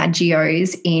called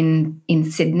Maggio's in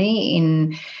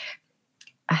Sydney.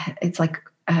 It's like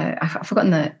I've forgotten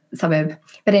the suburb,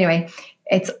 but anyway,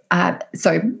 it's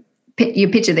so you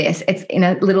picture this. It's in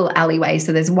a little alleyway.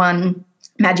 So there's one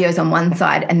Maggio's on one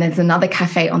side and there's another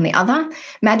cafe on the other.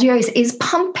 Maggio's is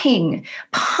pumping.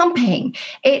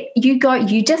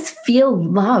 You just feel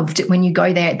loved when you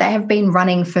go there. They have been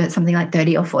running for something like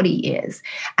 30 or 40 years,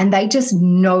 and they just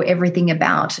know everything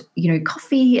about,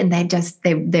 coffee, and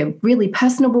they're really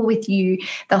personable with you.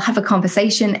 They'll have a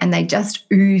conversation and they just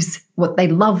ooze what they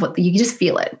love, you just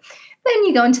feel it. Then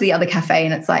you go into the other cafe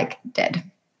and it's like dead.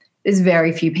 There's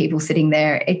very few people sitting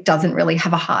there. It doesn't really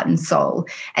have a heart and soul.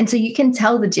 And so you can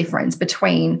tell the difference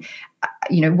between,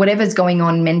 whatever's going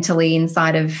on mentally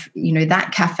inside of,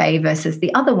 that cafe versus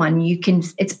the other one.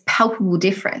 It's palpable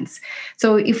difference.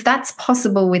 So if that's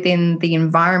possible within the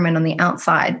environment on the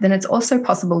outside, then it's also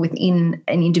possible within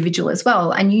an individual as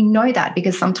well. And you know that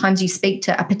because sometimes you speak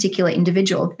to a particular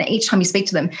individual, and each time you speak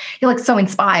to them, you're like so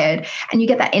inspired and you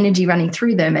get that energy running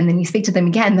through them. And then you speak to them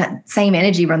again, that same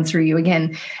energy runs through you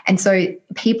again. And so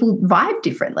people vibe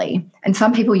differently. And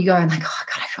some people you go and like, oh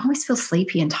God, I always feel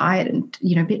sleepy and tired and,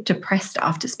 a bit depressed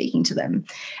after speaking to them,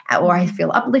 or I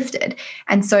feel uplifted.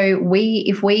 And so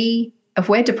if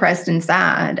we're depressed and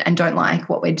sad and don't like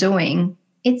what we're doing,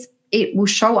 it will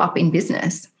show up in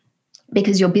business,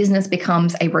 because your business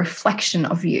becomes a reflection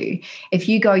of you. If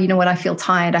you go, I feel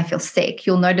tired, I feel sick,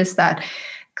 you'll notice that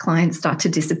clients start to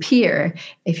disappear.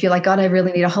 If you're like, God, I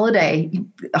really need a holiday,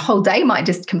 the whole day might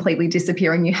just completely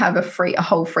disappear and you have a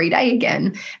whole free day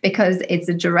again, because it's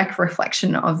a direct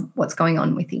reflection of what's going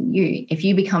on within you. If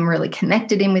you become really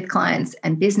connected in with clients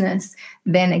and business,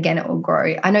 then again, it will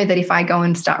grow. I know that if I go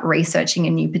and start researching a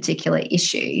new particular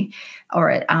issue or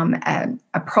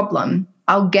a problem,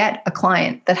 I'll get a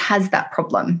client that has that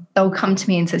problem. They'll come to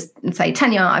me and say,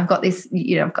 Tanya, I've got this,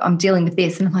 I'm dealing with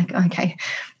this. And I'm like, okay,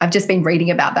 I've just been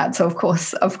reading about that. So of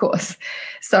course.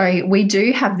 So we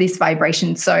do have this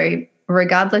vibration. So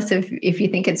regardless of if you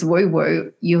think it's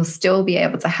woo-woo, you'll still be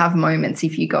able to have moments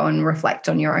if you go and reflect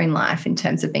on your own life in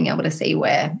terms of being able to see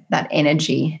where that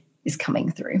energy is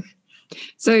coming through.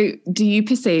 So do you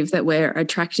perceive that we're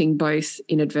attracting both,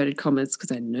 in inverted commas, because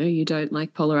I know you don't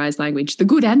like polarized language, the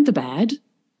good and the bad?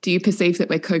 Do you perceive that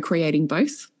we're co-creating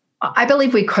both? I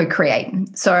believe we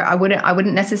co-create. So I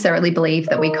wouldn't necessarily believe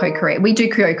that we co-create. We do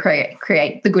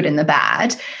co-create the good and the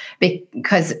bad,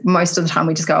 because most of the time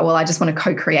we just go, well, I just want to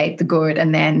co-create the good,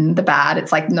 and then the bad,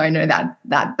 it's like, no,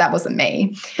 that wasn't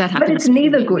me. That happens. But it's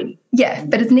neither good. Yeah,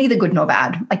 but it's neither good nor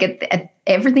bad. Like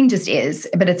everything just is,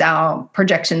 but it's our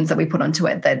projections that we put onto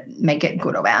it that make it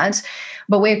good or bad.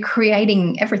 But we're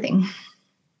creating everything.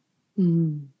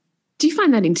 Mm. Do you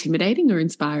find that intimidating or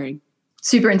inspiring?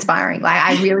 Super inspiring. Like,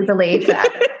 I really believe that.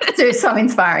 So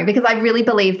inspiring, because I really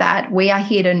believe that we are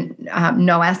here to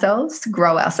know ourselves,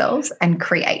 grow ourselves, and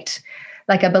create.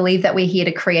 Like, I believe that we're here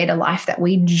to create a life that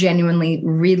we genuinely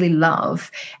really love.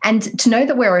 And to know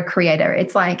that we're a creator,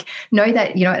 it's like, know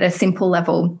that, at a simple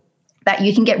level, that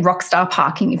you can get rock star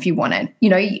parking if you want it.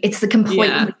 It's the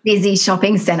completely busy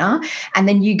shopping center, and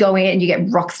then you go in and you get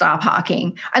rock star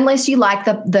parking. Unless you like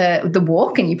the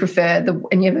walk and you prefer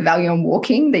and you have a value on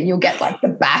walking, then you'll get like the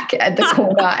back at the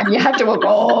corner and you have to walk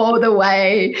all the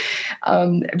way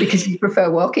because you prefer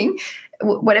walking.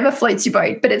 Whatever floats your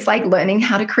boat. But it's like learning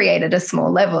how to create at a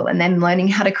small level, and then learning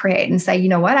how to create and say, you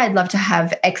know what, I'd love to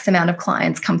have X amount of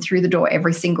clients come through the door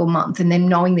every single month. And then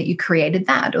knowing that you created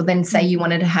that, or then say you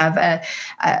wanted to have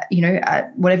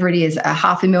whatever it is,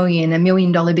 $500,000, $1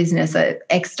 million business, a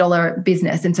X dollar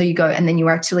business. And so you go, and then you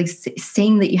were actually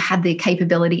seeing that you had the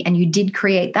capability and you did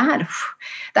create that.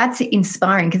 That's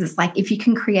inspiring, because it's like, if you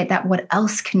can create that, what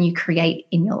else can you create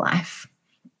in your life?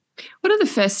 What are the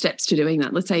first steps to doing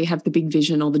that? Let's say you have the big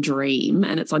vision or the dream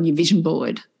and it's on your vision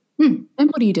board. And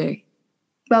what do you do?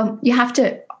 Well, you have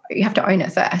to own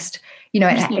it first.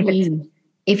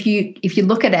 If you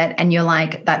look at it and you're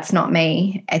like, that's not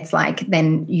me, it's like,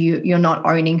 then you're not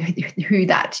owning who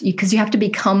that, because you have to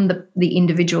become the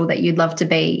individual that you'd love to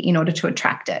be in order to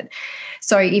attract it.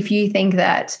 So if you think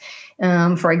that,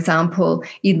 for example,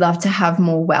 you'd love to have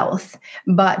more wealth,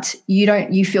 but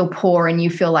you feel poor and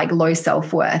you feel like low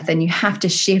self-worth, and you have to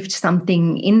shift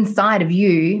something inside of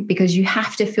you, because you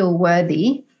have to feel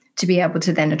worthy to be able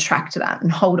to then attract that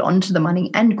and hold on to the money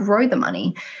and grow the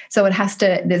money. So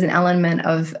there's an element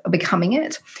of becoming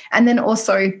it. And then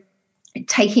also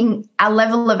taking a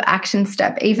level of action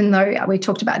step, even though we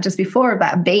talked about just before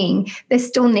about being, there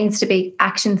still needs to be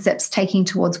action steps taking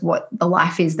towards what the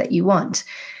life is that you want.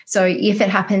 So if it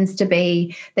happens to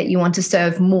be that you want to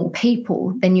serve more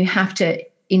people, then you have to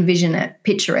envision it,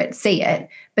 picture it, see it,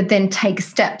 but then take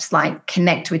steps like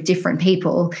connect with different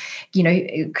people,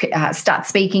 start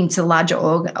speaking to larger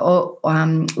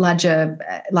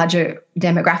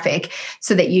demographic,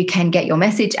 so that you can get your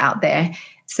message out there,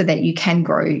 so that you can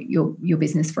grow your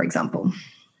business, for example.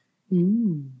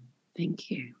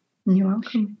 Thank you. You're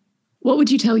welcome. What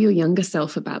would you tell your younger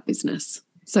self about business?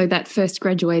 So that first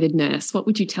graduated nurse, what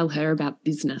would you tell her about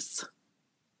business?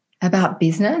 About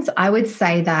business, I would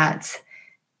say that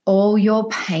all your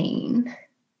pain,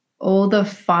 all the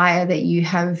fire that you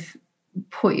have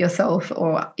put yourself,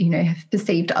 or, have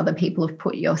perceived other people have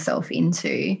put yourself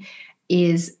into,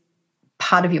 is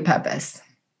part of your purpose.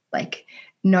 Like,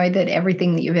 know that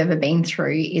everything that you've ever been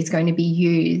through is going to be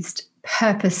used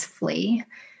purposefully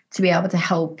to be able to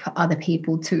help other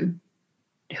people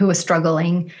who are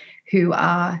struggling, who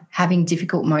are having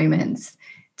difficult moments,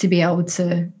 to be able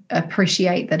to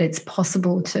appreciate that it's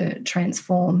possible to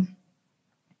transform.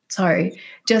 So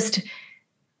just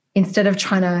instead of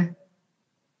trying to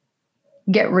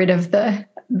get rid of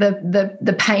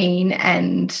the pain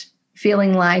and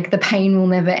feeling like the pain will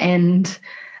never end,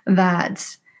 that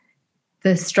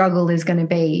the struggle is going to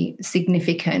be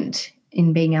significant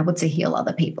in being able to heal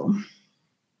other people.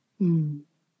 You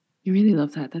really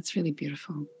love that. That's really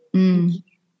beautiful.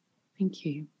 Thank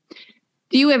you.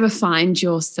 Do you ever find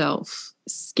yourself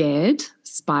scared,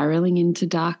 spiraling into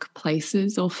dark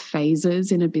places or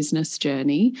phases in a business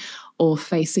journey, or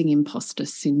facing imposter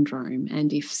syndrome?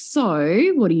 And if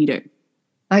so, what do you do?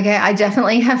 Okay, I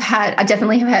definitely have had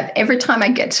every time I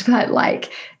get to that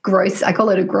like gross, I call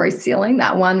it a gross ceiling,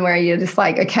 that one where you're just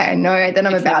like, okay, I know that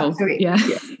I'm about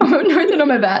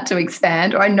to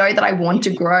expand, or I know that I want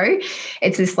to grow.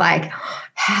 It's just like,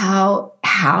 how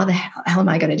the hell am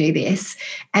I going to do this?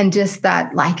 And just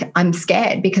that, like, I'm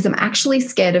scared, because I'm actually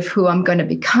scared of who I'm going to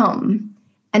become.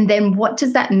 And then what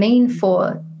does that mean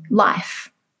for life?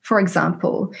 For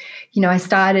example, I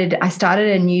started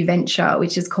a new venture,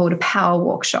 which is called a power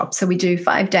workshop. So we do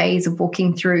 5 days of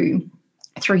walking through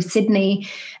Sydney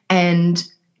and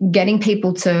getting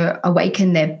people to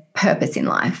awaken their purpose in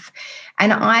life.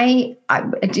 And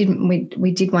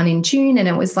we did one in June, and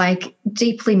it was like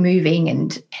deeply moving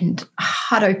and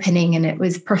heart opening, and it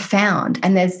was profound.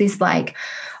 And there's this like,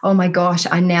 oh my gosh,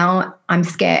 I'm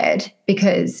scared,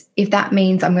 because if that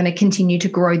means I'm going to continue to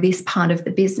grow this part of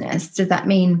the business, does that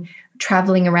mean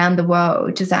traveling around the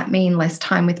world? Does that mean less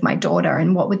time with my daughter?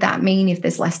 And what would that mean if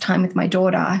there's less time with my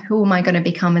daughter? Who am I going to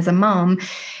become as a mom?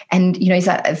 And, is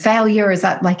that a failure? Is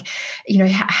that like,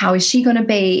 how is she going to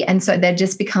be? And so there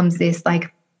just becomes this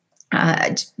like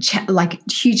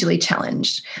hugely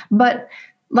challenged. But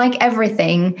like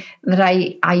everything, that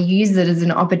I use it as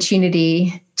an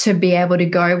opportunity to be able to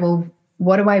go, well,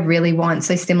 what do I really want?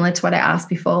 So similar to what I asked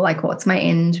before, like what's my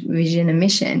end vision and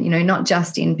mission, not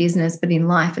just in business, but in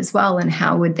life as well. And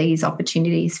how would these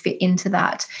opportunities fit into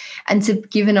that? And to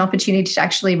give an opportunity to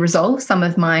actually resolve some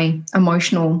of my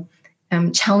emotional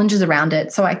challenges around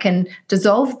it, so I can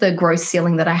dissolve the growth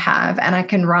ceiling that I have, and I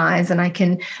can rise, and I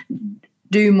can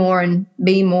do more and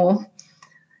be more,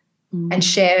 and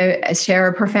share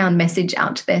a profound message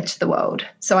out there to the world.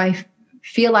 So I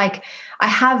feel like I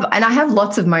have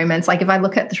lots of moments. Like if I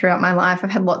look at throughout my life,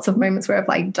 I've had lots of moments where I've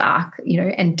like dark,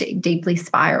 and deeply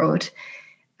spiraled.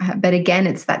 But again,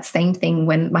 it's that same thing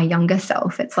when my younger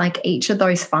self, it's like each of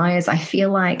those fires, I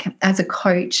feel like as a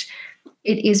coach,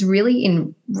 it is really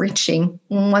enriching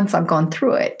once I've gone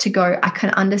through it to go, I can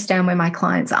understand where my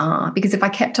clients are. Because if I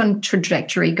kept on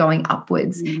trajectory going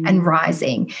upwards and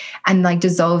rising and like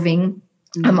dissolving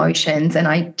emotions, and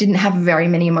I didn't have very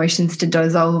many emotions to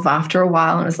dissolve after a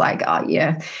while, and it was like, oh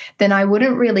yeah, then I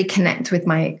wouldn't really connect with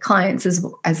my clients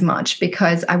as much,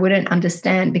 because I wouldn't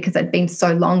understand, because I'd been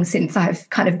so long since I've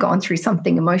kind of gone through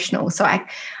something emotional. So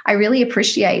I really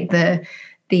appreciate the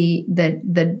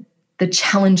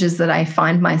challenges that I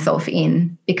find myself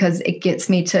in, because it gets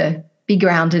me to be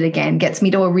grounded again, gets me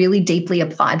to really deeply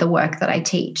apply the work that I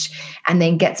teach, and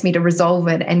then gets me to resolve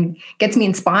it and gets me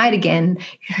inspired again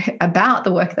about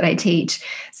the work that I teach,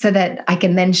 so that I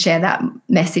can then share that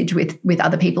message with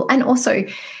other people. And also,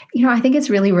 I think it's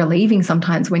really relieving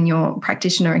sometimes when your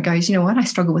practitioner goes, you know what, I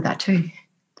struggle with that too.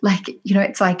 Like,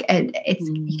 it's like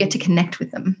you get to connect with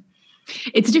them.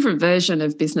 It's a different version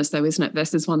of business though, isn't it?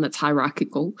 Versus one that's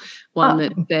hierarchical, one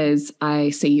that says, I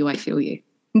see you, I feel you.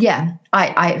 Yeah.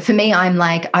 For me, I'm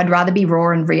like, I'd rather be raw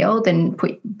and real than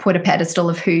put a pedestal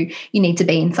of who you need to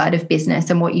be inside of business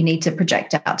and what you need to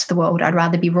project out to the world. I'd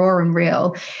rather be raw and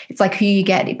real. It's like who you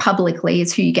get publicly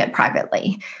is who you get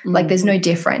privately. Like there's no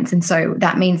difference. And so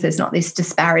that means there's not this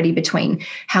disparity between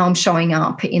how I'm showing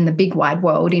up in the big wide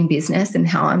world in business and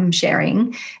how I'm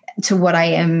sharing to what I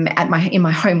am in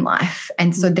my home life.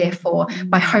 And so therefore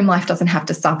my home life doesn't have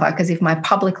to suffer, because if my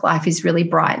public life is really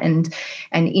bright and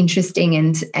interesting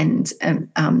and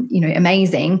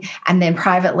amazing, and then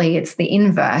privately it's the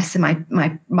inverse,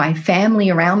 and my family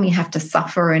around me have to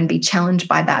suffer and be challenged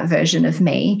by that version of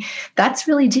me, that's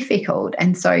really difficult.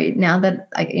 And so now that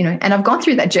and I've gone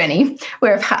through that journey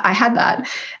where I had that,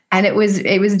 and it was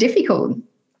difficult.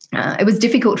 It was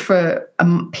difficult for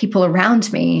people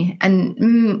around me,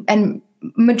 and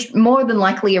more than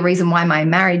likely a reason why my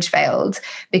marriage failed,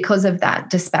 because of that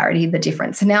disparity, the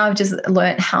difference. So now I've just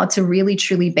learned how to really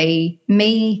truly be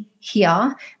me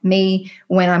here, me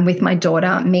when I'm with my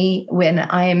daughter, me when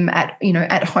I'm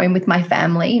at home with my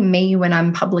family, me when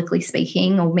I'm publicly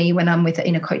speaking, or me when I'm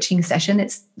in a coaching session.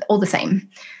 It's all the same.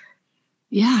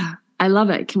 Yeah. I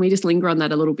love it. Can we just linger on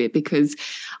that a little bit? Because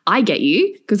I get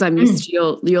you, because I'm used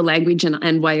to your language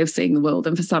and way of seeing the world.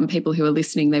 And for some people who are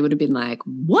listening, they would have been like,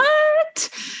 what?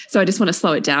 So I just want to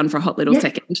slow it down for a hot little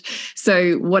second.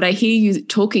 So what I hear you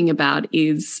talking about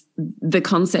is the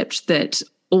concept that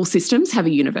all systems have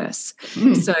a universe.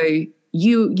 So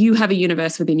you have a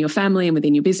universe within your family and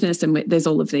within your business, and there's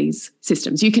all of these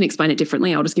systems. You can explain it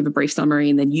differently. I'll just give a brief summary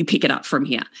and then you pick it up from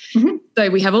here. So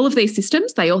we have all of these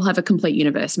systems. They all have a complete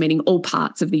universe, meaning all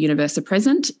parts of the universe are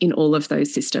present in all of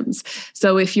those systems.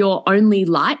 So if you're only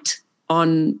light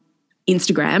on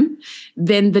Instagram,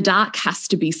 then the dark has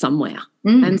to be somewhere.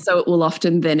 And so it will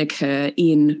often then occur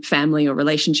in family or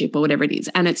relationship or whatever it is.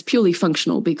 And it's purely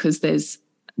functional, because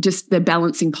they're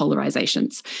balancing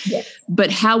polarizations. Yes.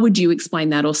 But how would you explain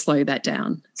that or slow that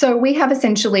down? So we have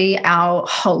essentially our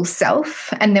whole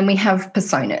self, and then we have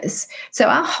personas. So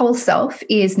our whole self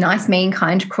is nice, mean,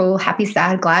 kind, cruel, happy,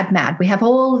 sad, glad, mad. We have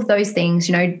all of those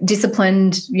things,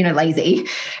 disciplined, lazy,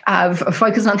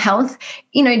 focused on health,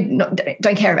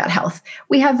 don't care about health.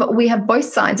 We have both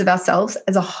sides of ourselves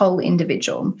as a whole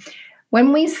individual.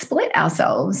 When we split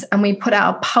ourselves and we put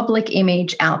our public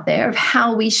image out there of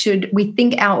how we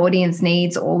think our audience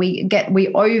needs, or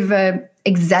we over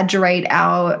exaggerate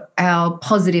our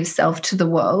positive self to the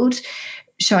world,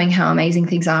 showing how amazing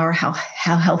things are, or how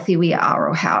healthy we are,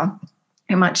 or how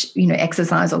how much,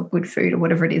 exercise or good food or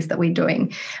whatever it is that we're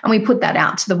doing, and we put that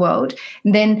out to the world,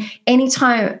 then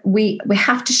anytime we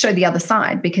have to show the other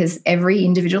side, because every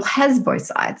individual has both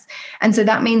sides. And so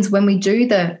that means when we do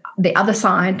the other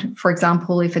side, for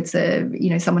example, if it's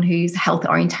someone who's health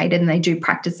orientated and they do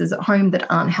practices at home that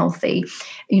aren't healthy,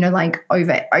 like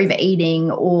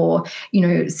overeating or,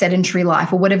 sedentary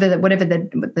life or whatever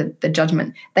the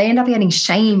judgment, they end up getting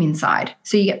shame inside.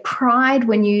 So you get pride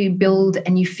when you build,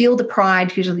 and you feel the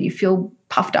pride. Usually you feel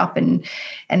puffed up and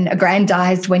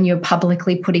aggrandized when you're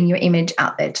publicly putting your image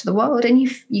out there to the world, and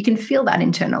you can feel that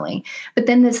internally. But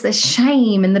then there's the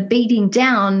shame and the beating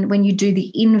down when you do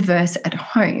the inverse at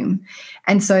home.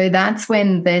 And so that's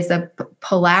when there's a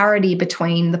polarity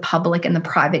between the public and the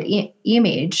private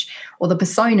image, or the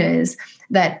personas,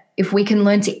 that if we can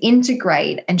learn to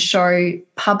integrate and show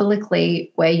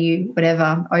publicly where you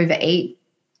whatever overeat,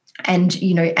 and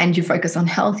you focus on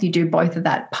health, you do both of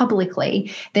that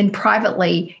publicly, then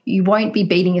privately you won't be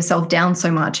beating yourself down so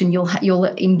much, and you'll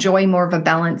enjoy more of a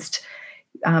balanced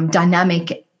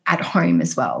dynamic at home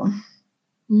as well.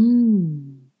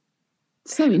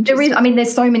 So interesting.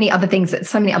 There's so many other things,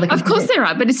 so many other Of course there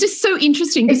are, but it's just so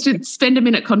interesting just to spend a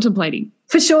minute contemplating.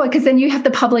 For sure, because then you have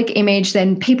the public image,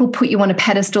 then people put you on a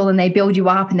pedestal and they build you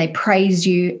up and they praise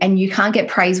you, and you can't get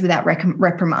praise without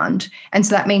reprimand. And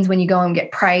so that means when you go and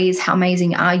get praise, how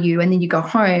amazing are you? And then you go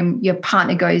home, your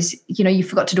partner goes, you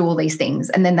forgot to do all these things,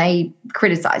 and then they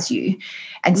criticize you.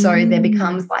 And so there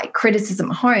becomes like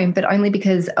criticism at home, but only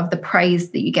because of the praise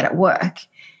that you get at work.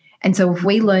 And so if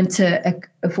we learn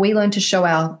to show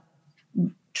our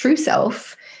true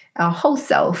self, our whole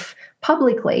self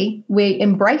publicly, we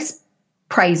embrace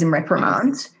praise and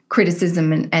reprimand,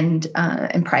 criticism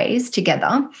and praise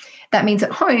together. That means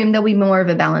at home there'll be more of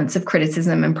a balance of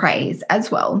criticism and praise as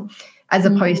well, as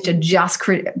opposed to just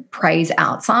praise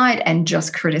outside and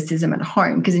just criticism at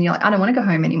home. Because then you're like, I don't want to go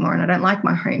home anymore, and I don't like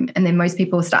my home. And then most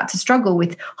people start to struggle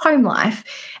with home life,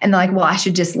 and they're like, well, I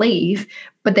should just leave.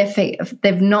 But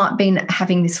they've not been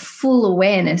having this full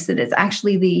awareness that it's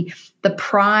actually the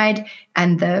pride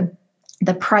and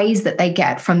the praise that they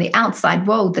get from the outside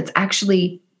world that's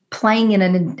actually playing in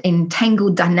an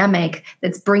entangled dynamic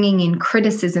that's bringing in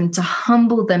criticism to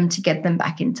humble them, to get them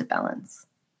back into balance.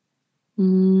 I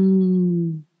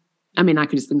mean, I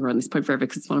could just linger on this point forever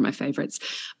because it's one of my favorites,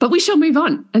 but we shall move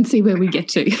on and see where we get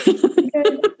to.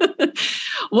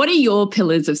 What are your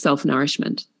pillars of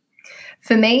self-nourishment?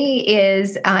 For me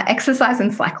is exercise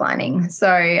and slacklining. So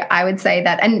I would say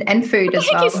that, and food as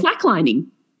well. What the heck is slacklining?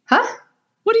 Huh?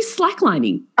 What is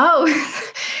slacklining? Oh,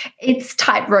 it's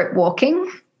tightrope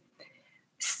walking.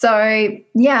 So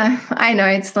yeah, I know,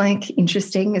 it's like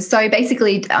interesting. So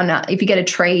basically, if you get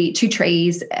two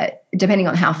trees, depending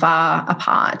on how far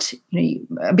apart,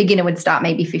 a beginner would start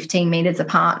maybe 15 meters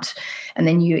apart, and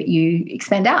then you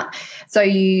expand out. So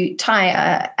you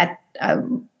tie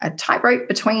a tightrope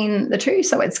between the two,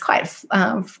 so it's quite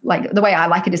like the way I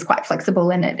like it is quite flexible,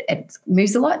 and it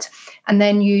moves a lot. And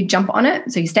then you jump on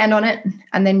it, so you stand on it,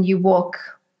 and then you walk,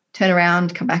 turn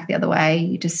around, come back the other way.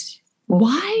 You just walk.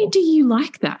 Why do you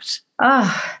like that?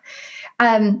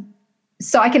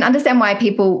 So I can understand why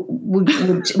people would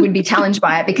be challenged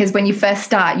by it, because when you first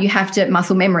start, you have to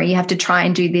muscle memory. You have to try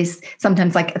and do this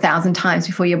sometimes like 1,000 times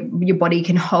before your body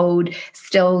can hold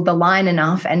still the line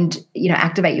enough and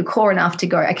activate your core enough to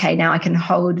go, okay, now I can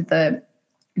hold the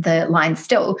line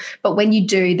still. But when you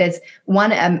do, there's one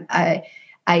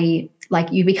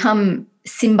like you become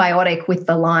symbiotic with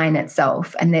the line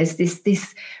itself, and there's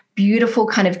this beautiful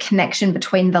kind of connection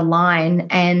between the line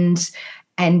and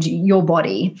your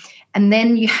body. And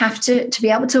then you have to be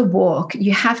able to walk,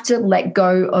 you have to let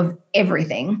go of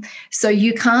everything. So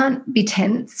you can't be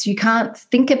tense. You can't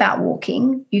think about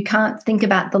walking. You can't think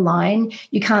about the line.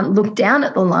 You can't look down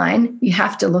at the line. You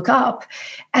have to look up.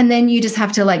 And then you just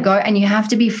have to let go, and you have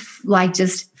to be like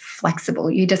just flexible.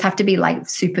 You just have to be like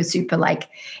super, super like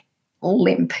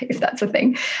limp, if that's a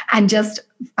thing, and just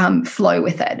flow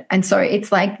with it. And so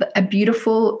it's like a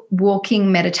beautiful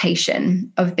walking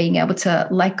meditation of being able to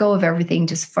let go of everything,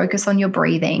 just focus on your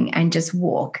breathing and just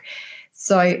walk.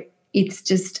 So it's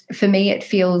just, for me, it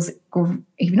feels,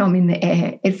 even though I'm in the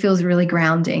air, it feels really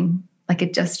grounding. Like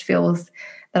it just feels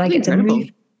that I get to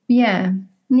move. Yeah.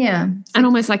 Yeah. And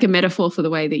almost like a metaphor for the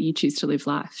way that you choose to live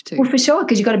life too. Well, for sure,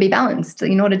 because you've got to be balanced.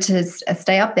 In order to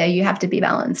stay up there, you have to be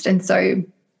balanced. And so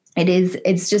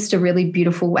it's just a really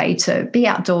beautiful way to be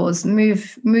outdoors,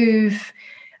 move.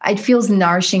 It feels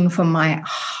nourishing for my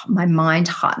mind,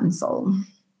 heart, and soul.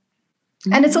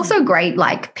 And it's also great,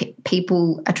 like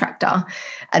people attractor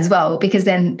as well, because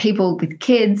then people with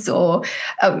kids or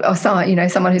someone,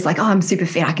 someone who's like, oh, I'm super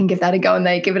fit, I can give that a go, and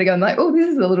they give it a go and like, oh, this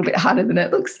is a little bit harder than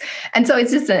it looks. And so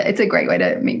it's a great way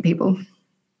to meet people.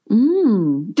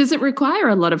 Does it require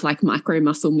a lot of like micro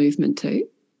muscle movement too?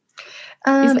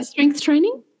 Is it strength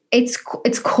training?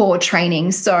 It's core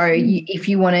training. So if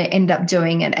you want to end up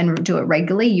doing it and do it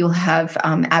regularly, you'll have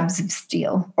abs of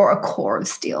steel or a core of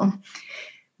steel.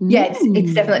 Yeah,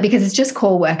 it's definitely, because it's just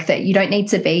core work that you don't need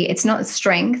to be. It's not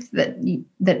strength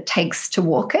that takes to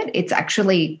walk it. It's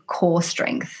actually core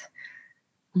strength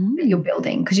that you're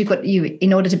building, because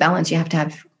in order to balance, you have to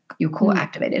have your core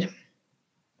activated.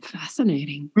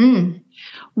 Fascinating.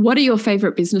 What are your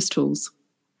favorite business tools?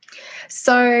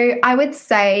 So I would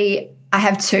say I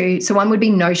have two. So one would be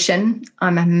Notion.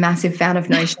 I'm a massive fan of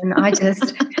Notion.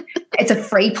 It's a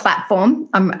free platform.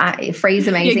 Free is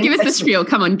amazing. Yeah, give us the spiel.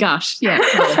 Come on, gush. Yeah.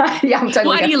 Yeah, I'm totally.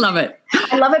 Why do you love it?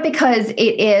 I love it because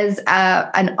it is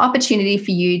an opportunity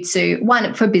for you to,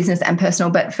 one, for business and personal,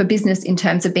 but for business in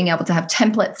terms of being able to have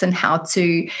templates and how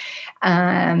to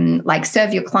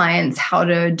serve your clients, how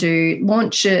to do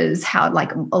launches, how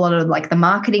like a lot of like the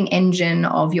marketing engine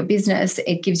of your business.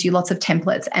 It gives you lots of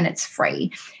templates and it's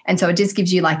free. And so it just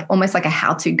gives you like almost like a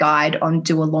how-to guide on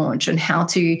do a launch and how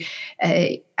to,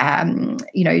 it has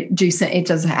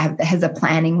a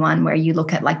planning one where you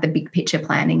look at like the big picture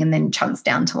planning and then chunks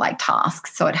down to like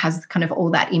tasks. So it has kind of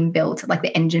all that inbuilt, like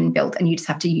the engine built, and you just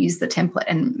have to use the template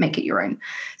and make it your own.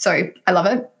 So I love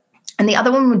it. And the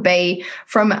other one would be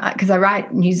because I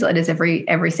write newsletters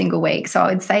every single week. So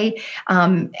I would say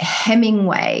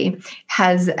Hemingway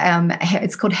has,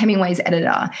 it's called Hemingway's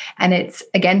Editor, and it's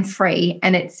again free,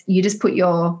 and you just put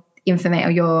your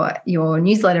information or your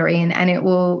newsletter in and it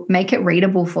will make it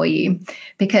readable for you,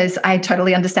 because I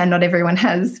totally understand not everyone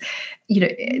has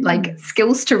like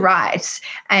skills to write.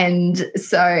 And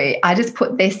so I just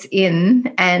put this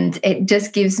in and it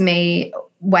just gives me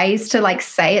ways to like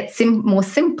say it more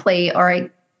simply, or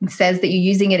it says that you're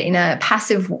using it in a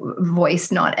passive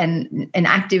voice, not an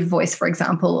active voice, for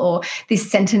example, or this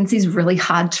sentence is really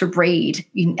hard to read.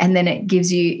 And then it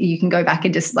gives you can go back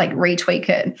and just like retweak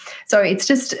it. So it's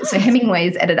so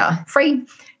Hemingway's Editor, free,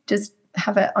 just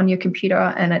have it on your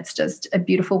computer. And it's just a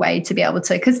beautiful way to be able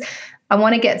to, because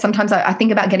sometimes I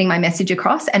think about getting my message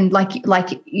across, and like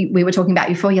we were talking about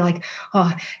before, you're like,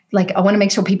 oh, like I want to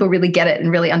make sure people really get it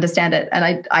and really understand it.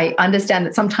 And I understand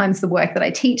that sometimes the work that I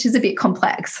teach is a bit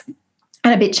complex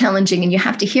and a bit challenging, and you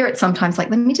have to hear it sometimes, like,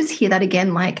 let me just hear that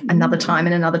again, like another time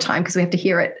and another time, because we have to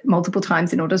hear it multiple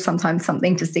times in order sometimes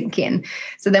something to sink in.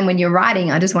 So then when you're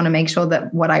writing, I just want to make sure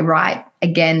that what I write,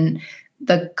 again,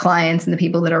 the clients and the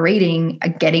people that are reading are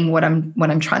getting what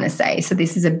I'm trying to say. So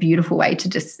this is a beautiful way to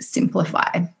just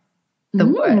simplify the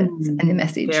words and the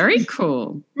message. Very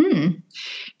cool.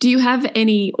 Do you have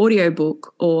any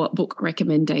audiobook or book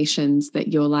recommendations that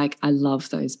you're like, I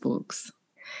love those books?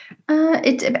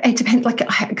 It depends, like,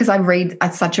 because I read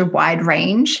at such a wide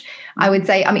range. I would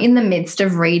say I'm in the midst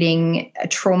of reading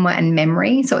Trauma and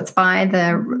Memory. So it's by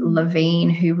the Levine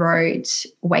who wrote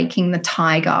Waking the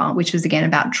Tiger, which was again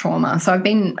about trauma. So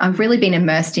I've really been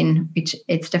immersed in, which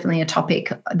it's definitely a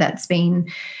topic that's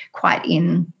been quite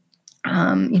in,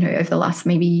 over the last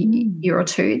maybe year or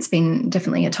two. It's been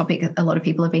definitely a topic a lot of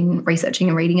people have been researching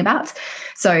and reading about.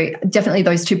 So definitely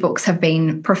those two books have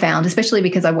been profound, especially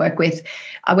because I work with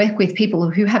people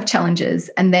who have challenges,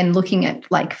 and then looking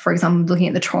at, like, for example, looking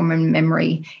at the trauma and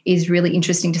memory is really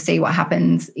interesting to see what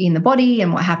happens in the body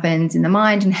and what happens in the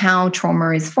mind and how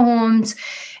trauma is formed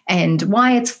and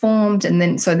why it's formed. And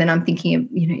then I'm thinking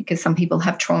of, because some people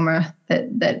have trauma that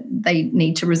they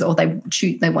need to resolve,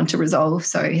 they want to resolve.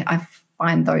 So I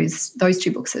find those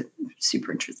two books are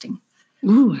super interesting.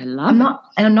 Ooh, I love it.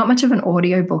 I'm not much of an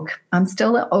audiobook. I'm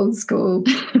still at old school.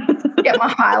 Get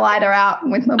my highlighter out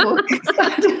with my book.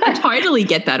 I totally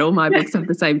get that. All my books have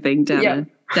the same thing down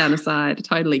a side. I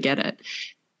totally get it.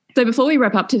 So before we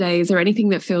wrap up today, is there anything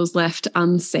that feels left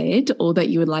unsaid or that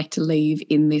you would like to leave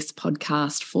in this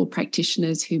podcast for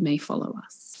practitioners who may follow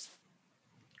us?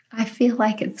 I feel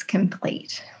like it's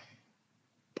complete.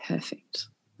 Perfect.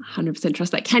 100%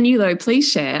 trust that. Can you, though, please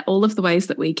share all of the ways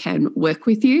that we can work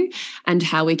with you and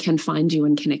how we can find you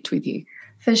and connect with you?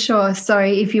 For sure. So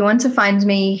if you want to find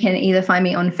me, you can either find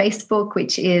me on Facebook,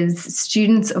 which is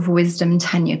Students of Wisdom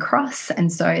Tanya Cross.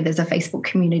 And so there's a Facebook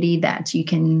community that you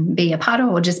can be a part of,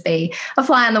 or just be a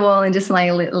fly on the wall and just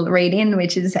like a little read in,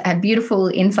 which is beautiful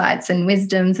insights and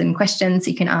wisdoms and questions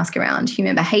you can ask around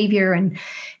human behavior and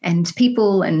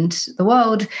people and the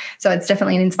world. So it's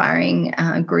definitely an inspiring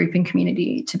group and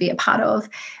community to be a part of.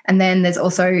 And then there's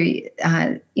also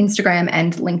Instagram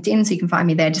and LinkedIn. So you can find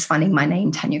me there, just finding my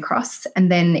name, Tanya Cross.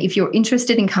 And then if you're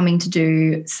interested in coming to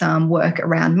do some work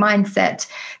around mindset,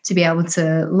 to be able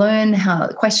to learn how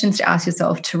questions to ask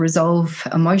yourself to resolve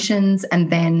emotions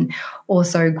and then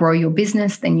also grow your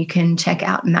business, then you can check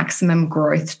out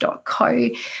maximumgrowth.co.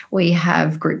 We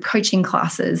have group coaching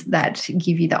classes that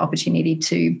give you the opportunity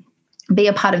to be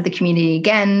a part of the community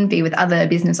again, be with other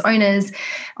business owners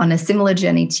on a similar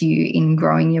journey to you in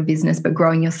growing your business, but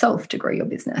growing yourself to grow your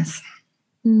business.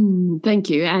 Thank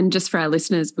you. And just for our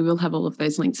listeners, we will have all of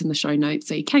those links in the show notes.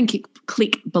 So you can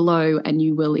click below and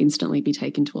you will instantly be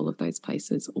taken to all of those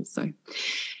places also.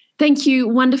 Thank you,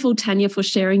 wonderful Tanya, for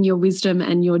sharing your wisdom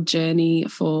and your journey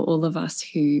for all of us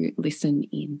who listen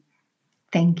in.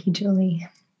 Thank you, Julie.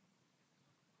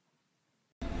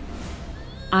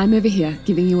 I'm over here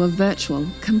giving you a virtual,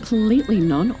 completely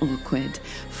non-awkward,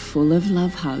 full of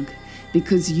love hug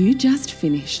because you just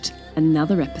finished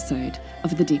another episode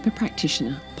of the Deeper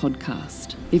Practitioner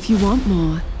podcast. If you want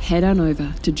more, head on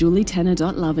over to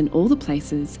julietenner.love in all the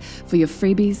places for your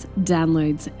freebies,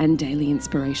 downloads, and daily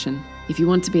inspiration. If you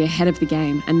want to be ahead of the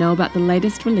game and know about the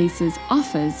latest releases,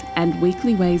 offers, and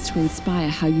weekly ways to inspire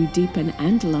how you deepen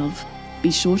and love,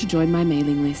 be sure to join my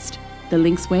mailing list. The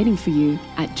link's waiting for you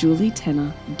at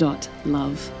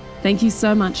julietenner.love. Thank you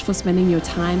so much for spending your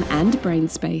time and brain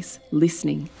space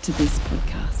listening to this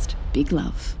podcast. Big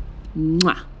love.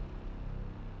 Mwah.